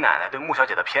了您奶奶对穆小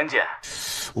姐的偏见。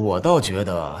我倒觉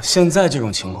得现在这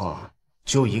种情况，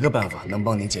只有一个办法能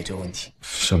帮您解决问题。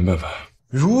什么办法？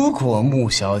如果穆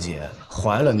小姐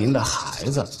怀了您的孩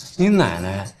子，您奶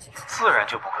奶自然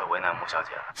就不会为难穆小姐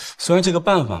了。虽然这个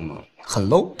办法嘛很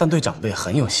low， 但对长辈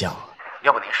很有效。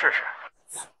要不您试试？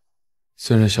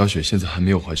虽然小雪现在还没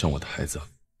有怀上我的孩子，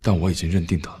但我已经认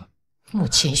定她了。穆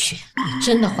千雪，你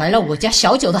真的怀了我家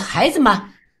小九的孩子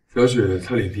吗？小雪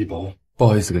她脸皮薄，不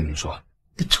好意思跟你们说。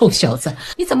臭小子，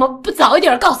你怎么不早一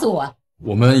点告诉我？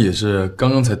我们也是刚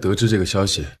刚才得知这个消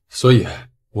息，所以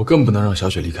我更不能让小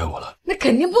雪离开我了。那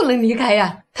肯定不能离开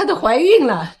呀，她都怀孕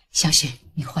了。小雪，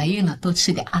你怀孕了，多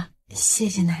吃点啊。谢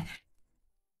谢奶奶。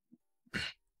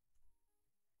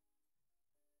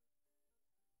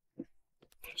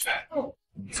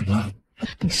怎么了？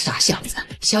你傻小子，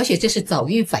小雪这是早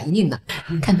孕反应呢，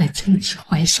看来真的是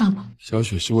怀上了。小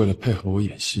雪是为了配合我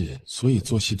演戏，所以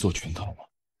做戏做全套嘛。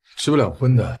吃不了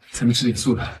荤的，才能吃点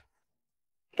素的。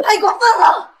太过分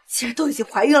了！既然都已经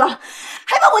怀孕了，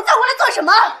还把我叫回来做什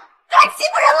么？太欺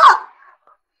负人了！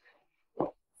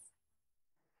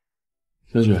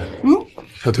小雪，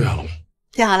票退好了吗？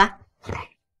退好了。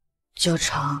九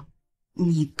成，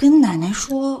你跟奶奶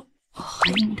说我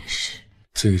怀孕的事。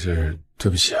这个事儿，对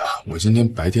不起啊，我今天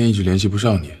白天一直联系不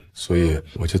上你，所以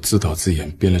我就自导自演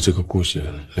编了这个故事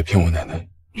来骗我奶奶。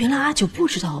原来阿九不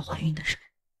知道我怀孕的事。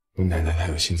我奶奶她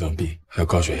有心脏病，还有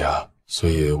高血压，所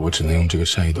以我只能用这个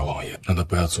善意的谎言，让她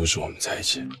不要阻止我们在一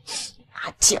起。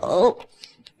阿九，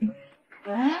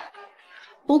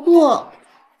不过，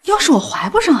要是我怀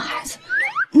不上孩子，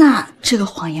那这个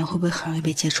谎言会不会很容易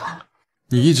被揭穿了？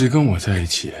你一直跟我在一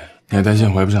起，你还担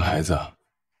心怀不上孩子啊？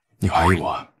你怀疑我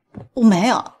啊？我没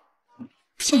有，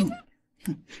骗你。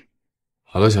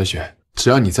好了，小雪，只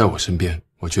要你在我身边，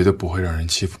我绝对不会让人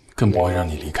欺负你，更不会让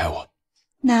你离开我。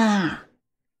那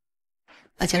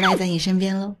我就赖在你身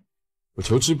边喽。我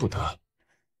求之不得。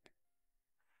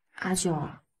阿九，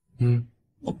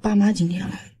我爸妈今天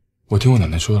来，我听我奶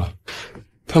奶说了，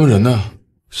他们人呢？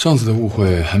上次的误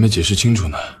会还没解释清楚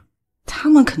呢。他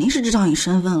们肯定是知道你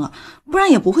身份了，不然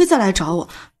也不会再来找我。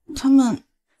他们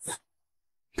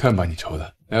看把你愁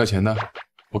的，来要钱的，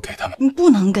我给他们。你不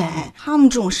能给他们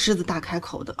这种狮子大开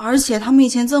口的，而且他们以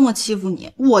前这么欺负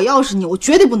你，我要是你，我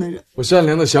绝对不能忍。我善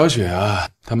良的小雪啊，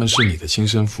他们是你的亲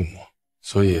生父母，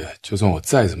所以就算我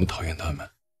再怎么讨厌他们，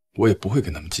我也不会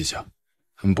跟他们计较。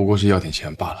他们不过是要点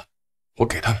钱罢了，我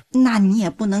给他们。那你也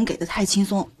不能给的太轻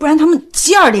松，不然他们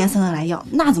接二连三的来要，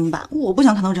那怎么办？我不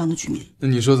想看到这样的局面。那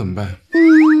你说怎么办？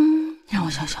让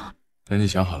我想想。等你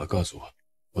想好了告诉我，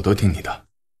我都听你的。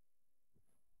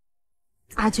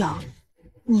阿九，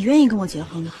你愿意跟我结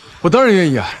婚吗？我当然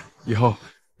愿意啊！以后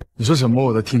你说什么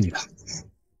我都听你的。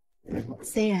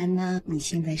虽然呢，你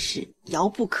现在是遥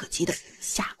不可及的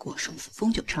夏国首府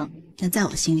风九城，但在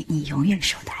我心里，你永远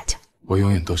是我的阿九。我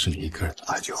永远都是你一个人的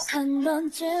阿九。小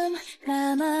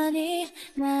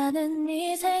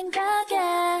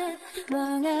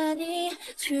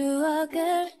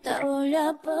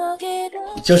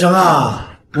成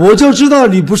啊，我就知道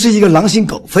你不是一个狼心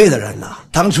狗肺的人了。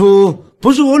当初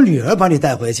不是我女儿把你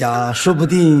带回家，说不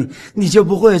定你就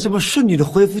不会这么顺利的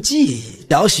恢复记忆。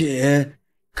小雪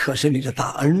可是你的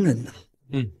大恩人呢。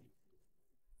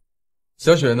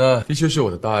小雪呢，的确是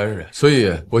我的大恩人，所以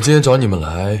我今天找你们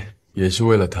来，也是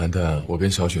为了谈谈我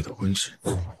跟小雪的婚事。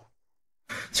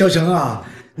小成啊，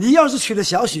你要是娶了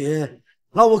小雪，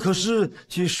那我可是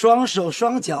举双手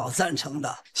双脚赞成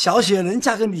的。小雪能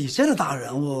嫁给你这样的大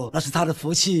人物，那是她的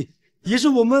福气，也是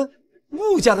我们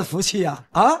穆家的福气呀！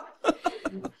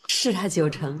是啊，九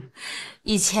成，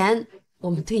以前我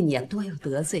们对你多有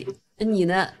得罪，你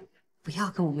呢，不要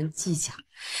跟我们计较。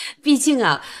毕竟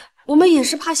啊，我们也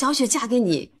是怕小雪嫁给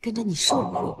你，跟着你受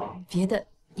苦，别的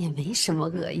也没什么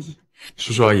恶意。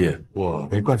叔叔阿姨，我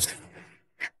没惯着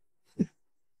你。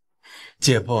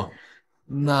姐夫，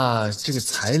那这个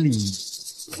彩礼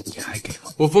你还给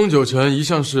吗？我风九城一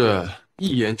向是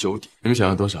一言九鼎，你们想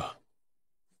要多少？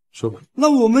说吧。那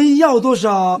我们要多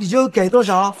少你就给多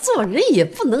少。做人也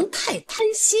不能太贪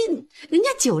心，人家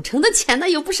九成的钱呢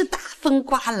又不是大风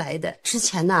刮来的。之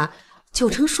前呢，九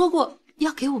成说过要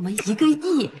给我们1个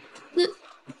亿，那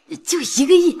就1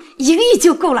个亿，1个亿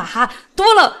就够了哈，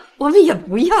多了我们也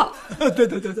不要。对，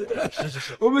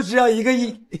是，我们只要1个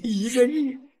亿，1个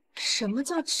亿。什么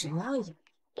叫只要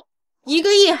1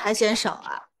个亿还嫌少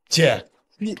啊？姐，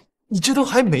你这都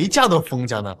还没嫁到封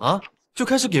家呢啊，就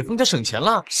开始给封家省钱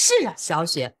了？是啊，小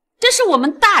雪，这是我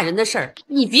们大人的事儿，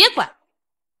你别管。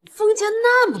封家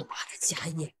那么大的家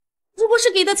业，如果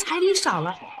是给的彩礼少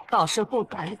了，到时候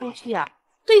传出去啊，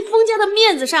对封家的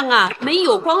面子上啊没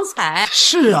有光彩。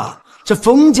是啊，这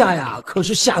封家呀可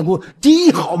是夏国第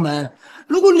一豪门，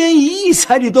如果连1亿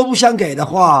彩礼都不想给的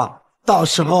话，到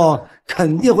时候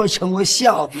肯定会成为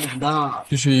笑柄的。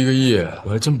区区1个亿，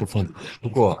我还真不放你。不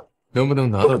过能不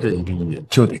能拿到这1个亿，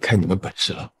就得看你们本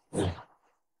事了。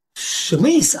什么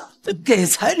意思啊？这给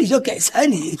彩礼就给彩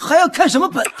礼，还要看什么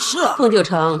本事啊？风九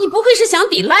成，你不会是想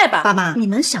抵赖吧？爸妈，你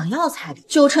们想要彩礼，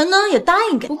九成呢也答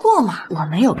应给。不过嘛，我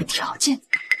们有个条件。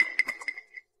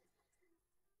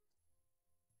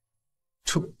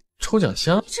抽奖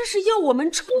箱？这是要我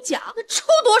们抽奖，那抽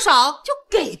多少就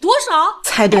给多少。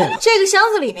猜对了，这个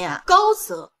箱子里面高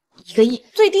则1个亿，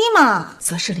最低嘛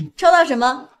则是0。抽到什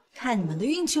么？看你们的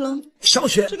运气喽。小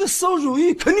雪，这个馊主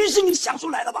意肯定是你想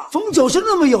出来的吧？风九成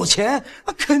那么有钱，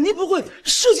他肯定不会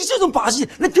设计这种把戏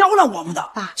来刁难我们的。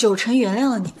爸，九成原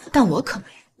谅了你们，但我可没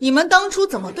有。你们当初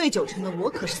怎么对九成的，我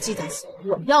可是记在心里。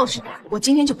我要是他，我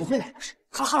今天就不会来了。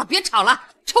好了，别吵了，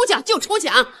抽奖就抽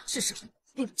奖。是时候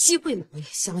有机会了，我也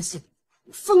相信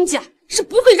封家是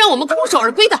不会让我们空手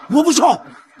而归的。我不抽，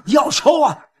要抽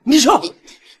啊，你抽。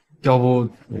要不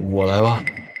我来吧。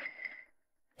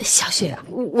小雪，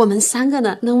我们3个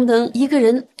呢，能不能一个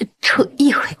人抽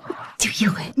1回？就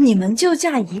1回。你们就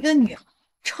嫁1个女儿，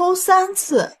抽3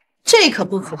次，这可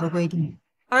不符合规定。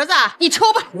儿子，你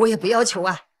抽吧，我也不要求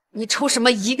啊。你抽什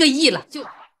么1个亿了？就5000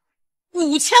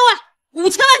万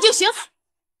，5000万就行。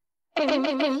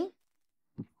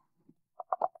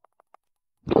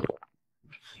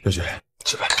小雪，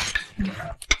吃饭。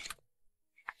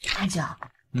阿九，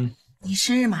你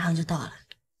生日马上就到了，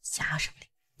想要什么礼物？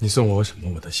你送我什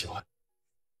么我都喜欢。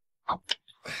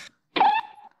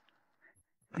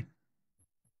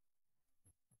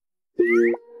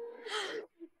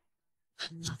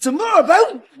怎么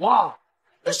250啊？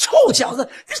这臭小子，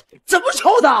怎么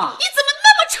抽的？你怎么那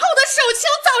么臭的手气？我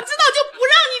早知道就不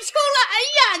让你抽了。哎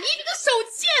呀，你这个手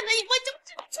贱的，我就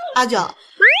抽。阿九，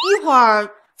一会儿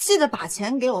记得把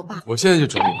钱给我爸。我现在就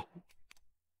转你。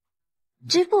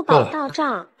支付宝到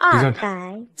账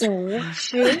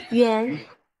250元。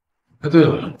哎，对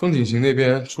了，风景行那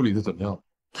边处理的怎么样？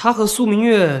他和苏明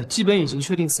月基本已经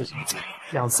确定死刑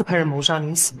，2次派人谋杀，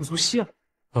宁死不足惜啊。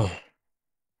嗯，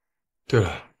对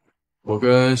了，我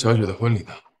跟小雪的婚礼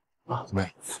呢？怎么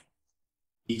样？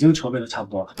已经筹备的差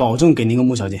不多了，保证给您跟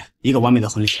穆小姐一个完美的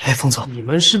婚礼。哎，冯总，你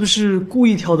们是不是故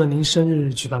意挑的您生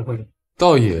日举办婚礼？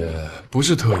倒也不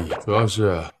是特意，主要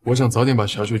是我想早点把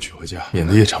小雪娶回家，免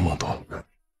得夜长梦多。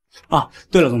啊，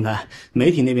对了，总裁，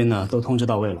媒体那边呢都通知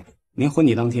到位了，您婚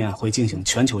礼当天会进行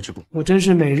全球直播。我真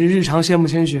是每日日常羡慕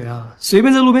千雪啊！随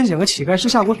便在路边捡个乞丐是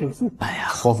夏国首富。哎呀，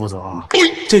霍副总，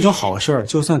这种好事儿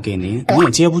就算给您，您也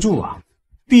接不住啊。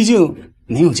毕竟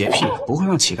您有洁癖，不会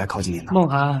让乞丐靠近您的。梦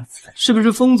涵，是不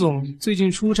是封总最近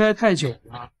出差太久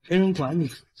了，没人管你，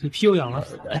你屁又痒了？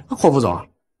哎，霍副总，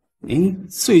您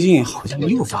最近好像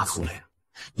又发福了呀？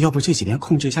要不这几天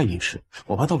控制一下饮食，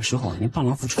我怕到时候您半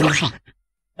狼服穿不上。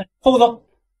哎，霍副总，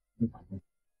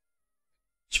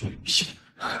就屁。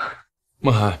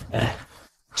梦涵，哎，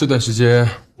这段时间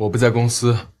我不在公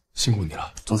司，辛苦你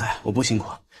了。总裁，我不辛苦，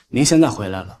您现在回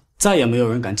来了，再也没有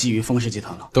人敢觊觎风氏集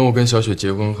团了。等我跟小雪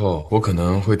结婚后，我可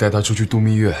能会带她出去度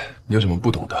蜜月，你有什么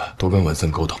不懂的，多跟文森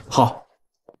沟通。好。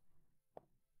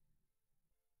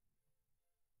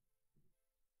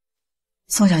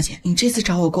宋小姐，你这次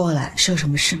找我过来是有什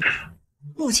么事吗？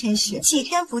穆千雪几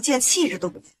天不见，气质都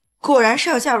不见，果然是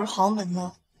要嫁入豪门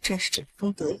了，真是指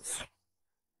风得意。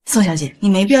宋小姐，你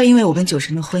没必要因为我跟九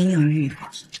成的婚姻而郁闷，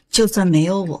就算没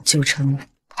有我，九成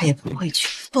他也不会去。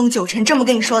风九成这么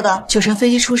跟你说的？九成飞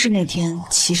机出事那天，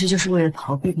其实就是为了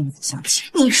逃避跟你相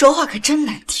亲。你说话可真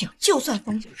难听，就算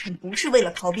风九成不是为了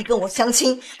逃避跟我相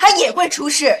亲，他也会出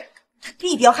事。他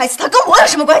弟弟要害死他，跟我有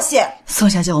什么关系？宋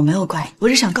小姐，我没有怪你，我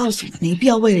只想告诉你，没必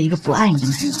要为了一个不爱你的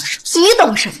男人而伤心。你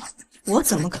懂什么？我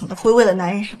怎么可能会为了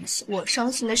男人伤心？我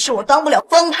伤心的是我当不了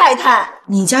风太太。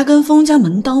你家跟风家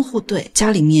门当户对，家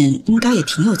里面应该也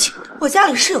挺有钱的。我家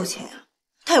里是有钱呀，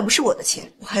但又不是我的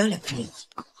钱。我还有2个弟弟，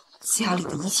家里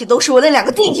的一切都是我那2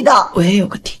个弟弟的。我也有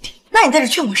个弟弟。那你在这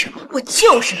劝我什么？我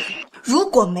就是恨。如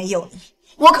果没有你，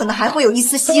我可能还会有一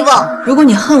丝希望。如果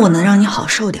你恨我能让你好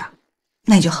受点，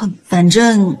那你就恨吧，反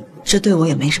正这对我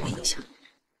也没什么影响。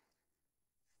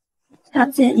小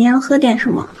姐，你要喝点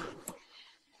什么？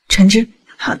橙汁。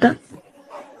好的。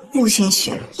穆千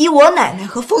雪，以我奶奶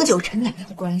和风九成奶奶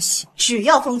的关系，只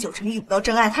要风九成遇不到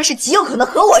真爱，他是极有可能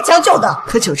和我将就的。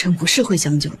可九成不是会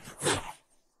将就的。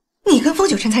你跟风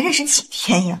九成才认识几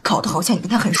天呀？搞得好像你跟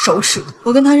他很熟似的。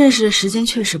我跟他认识的时间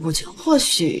确实不久，或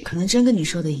许可能真跟你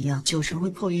说的一样，九成会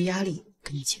迫于压力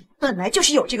跟你结婚。本来就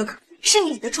是有这个可能。是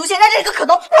你的出现让这个可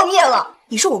能破灭了。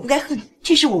你说我不该恨你，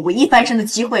这是我唯一翻身的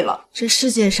机会了。这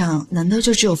世界上难道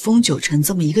就只有风九成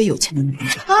这么一个有钱的男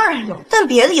人？当然有，但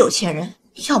别的有钱人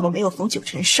要么没有风九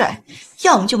成帅，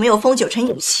要么就没有风九成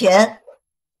有钱。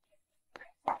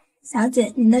小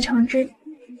姐，您的橙汁。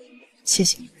谢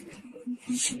谢。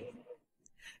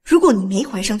如果你没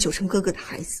怀上九成哥哥的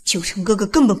孩子，九成哥哥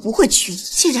根本不会娶你。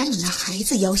既然你拿孩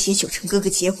子要挟九成哥哥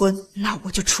结婚，那我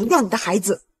就除掉你的孩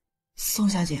子。宋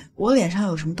小姐，我脸上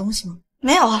有什么东西吗？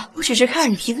没有啊，我只是看着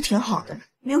你皮肤挺好的，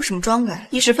没有什么妆感，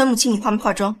一时分不清你化没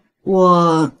化妆。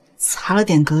我擦了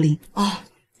点隔离。哦，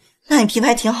那你皮肤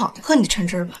还挺好的，喝你的橙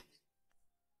汁吧。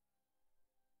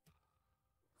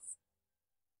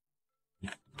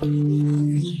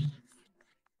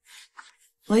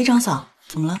喂，张嫂，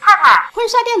怎么了？太太，婚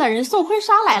纱店的人送婚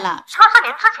纱来了，车是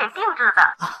您之前定制的。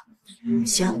啊，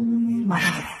行，马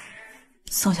上回来。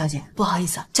宋小姐，不好意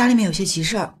思啊，家里面有些急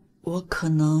事儿。我可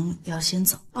能要先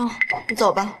走。哦，你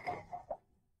走吧。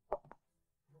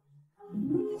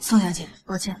宋小姐，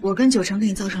抱歉，我跟九成给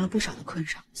你造成了不少的困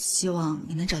扰，希望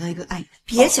你能找到一个爱你的。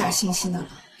别假惺惺的了，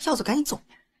要走赶紧走。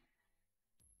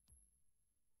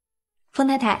风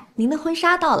太太，您的婚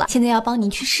纱到了，现在要帮您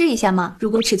去试一下吗？如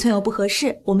果尺寸有不合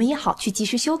适，我们也好去及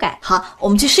时修改。好，我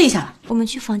们去试一下。我们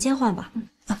去房间换吧。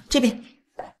这边。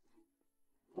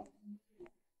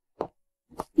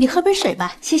你喝杯水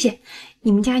吧，谢谢。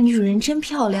你们家女主人真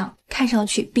漂亮，看上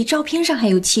去比照片上还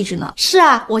有气质呢。是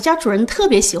啊，我家主人特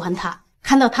别喜欢她，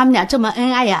看到他们俩这么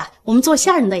恩爱呀，我们做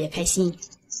下人的也开心。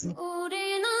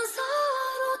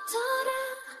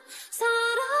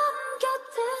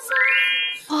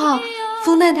哇，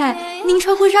风太太，您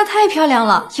穿婚纱太漂亮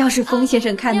了，要是风先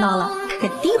生看到了，肯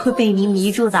定会被您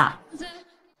迷住的。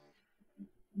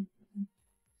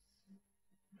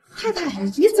太太，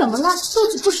你怎么了？肚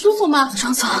子不舒服吗？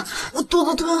张嫂，我肚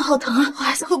子突然好疼，我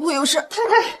孩子会不会有事？太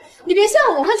太，你别吓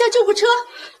我，我会叫救护车。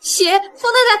血，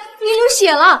风太太，您有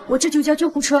血了，我这就叫救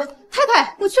护车。太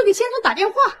太，我去给先生打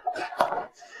电话。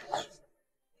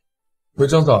喂，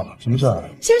张总，什么事儿？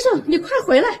先生，你快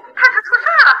回来！太太出事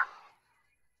了！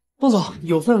孟总，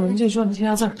有份文件需要您签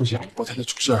下字。不行，我太太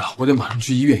出事了，我得马上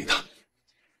去医院一趟。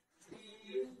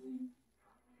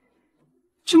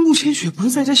这穆千雪不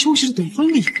是在家休息着等婚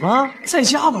礼吗？在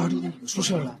家玩的出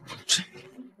事了。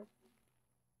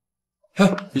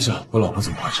哎，医生，我老婆怎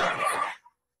么回事？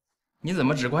你怎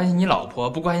么只关心你老婆，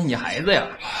不关心你孩子呀？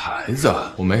孩子？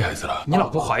我没孩子了。你老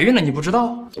婆怀孕了，你不知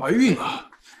道？怀孕了？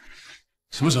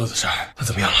什么时候的事儿？她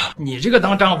怎么样了？你这个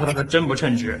当丈夫的可真不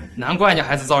称职，难怪你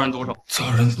孩子遭人毒手。遭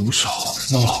人毒手？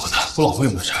那我老婆呢？我老婆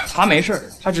有没有事儿？她没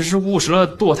事，她只是误食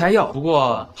了堕胎药，不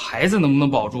过孩子能不能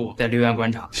保住，得留院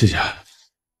观察。谢谢。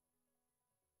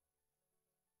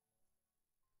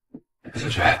小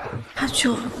雪，阿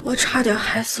舅，我差点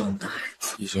害死我们的孩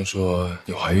子。医生说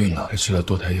你怀孕了，还吃了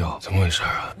堕胎药，怎么回事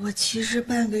啊？我其实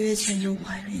半个月前就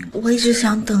怀孕了，我一直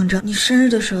想等着你生日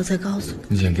的时候再告诉你。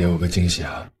你想给我个惊喜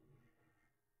啊？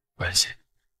关系，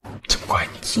这么怪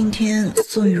你？今天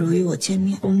宋雨柔与我见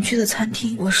面，我们去的餐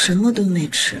厅，我什么都没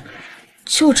吃，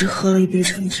就只喝了一杯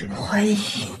橙汁。怀疑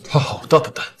他好大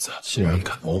的胆子，竟然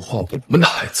敢谋划我们的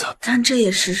孩子！但这也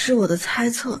只是我的猜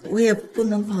测，我也不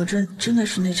能保证真的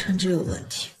是那橙汁有问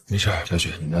题。没事，小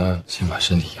雪，你呢，先把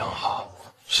身体养好，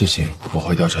事情我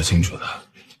会调查清楚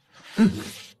的。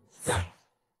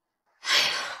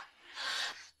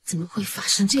怎么会发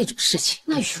生这种事情？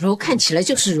那雨柔看起来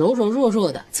就是柔柔弱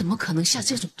弱的，怎么可能下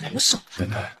这种毒手？奶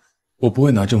奶，我不会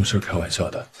拿这种事开玩笑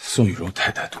的。宋雨柔太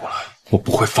歹毒了，我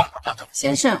不会放过她的。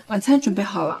先生，晚餐准备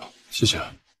好了。谢谢。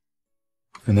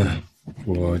奶奶，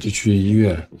我就去医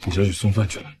院给小雪送饭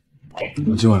去了。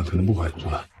我今晚可能不怀孕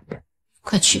了。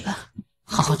快去吧，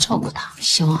好好照顾她，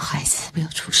希望孩子不要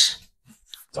出事。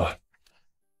走。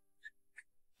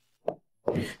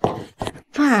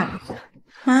爸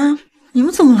妈，你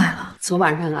们怎么来了？昨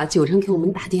晚上啊，九成给我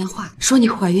们打电话说你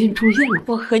怀孕住院了，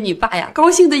我和你爸呀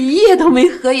高兴的一夜都没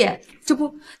合眼。这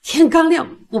不天刚亮，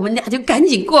我们俩就赶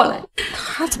紧过来。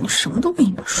他怎么什么都没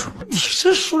你们说？你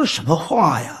这说的什么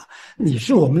话呀？你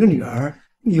是我们的女儿，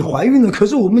你怀孕了可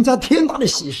是我们家天大的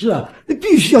喜事啊，你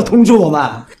必须要通知我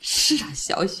们。是啊，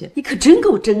小雪，你可真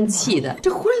够争气的，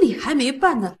这婚礼还没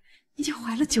办呢，你就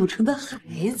怀了9成的孩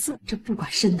子，这不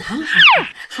管是男孩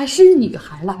还是女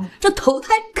孩了，这头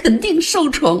胎肯定受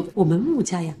宠，我们穆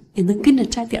家呀也能跟着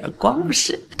沾点光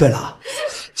是。对了，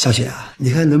小雪啊，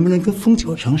你看能不能跟风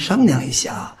九成商量一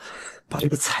下，把这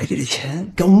个彩礼的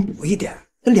钱给我们补一点？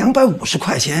那250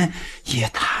块钱也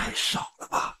太少了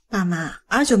吧？爸妈，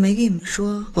阿九没跟你们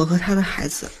说，我和他的孩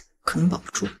子可能保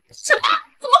不住。什么？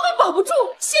怎么会保不住？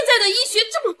现在的医学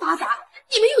这么发达，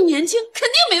你们又年轻，肯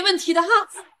定没问题的哈。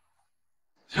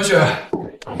小雪，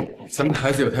咱们的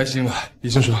孩子有胎心了，医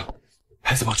生说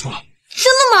孩子保住了。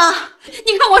真的吗？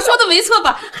你看我说的没错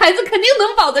吧？孩子肯定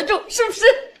能保得住，是不是？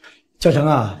小成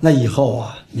啊，那以后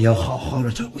啊，你要好好的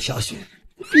照顾小雪，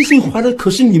毕竟怀的可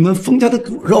是你们封家的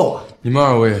骨肉啊。你们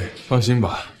2位放心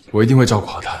吧，我一定会照顾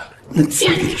好她的。那彩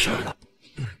礼的事儿呢？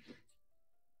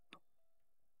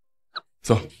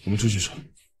走，我们出去说。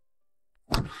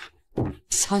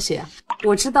小雪，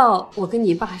我知道我跟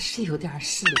你爸是有点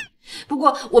势力，不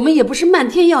过我们也不是漫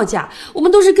天要价，我们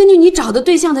都是根据你找的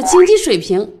对象的经济水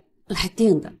平来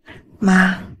定的。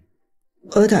妈，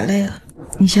我有点累了，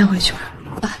你先回去吧。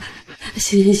啊，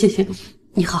行，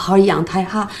你好好养胎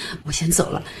哈，我先走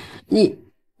了。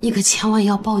你可千万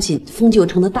要抱紧风九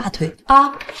成的大腿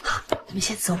啊！好，咱们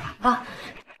先走了啊。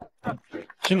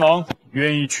新郎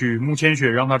愿意娶穆千雪，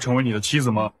让她成为你的妻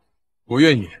子吗？我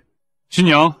愿意。新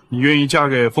娘，你愿意嫁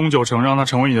给风九成，让他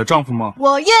成为你的丈夫吗？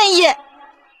我愿意。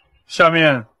下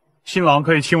面，新郎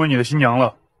可以亲吻你的新娘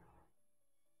了。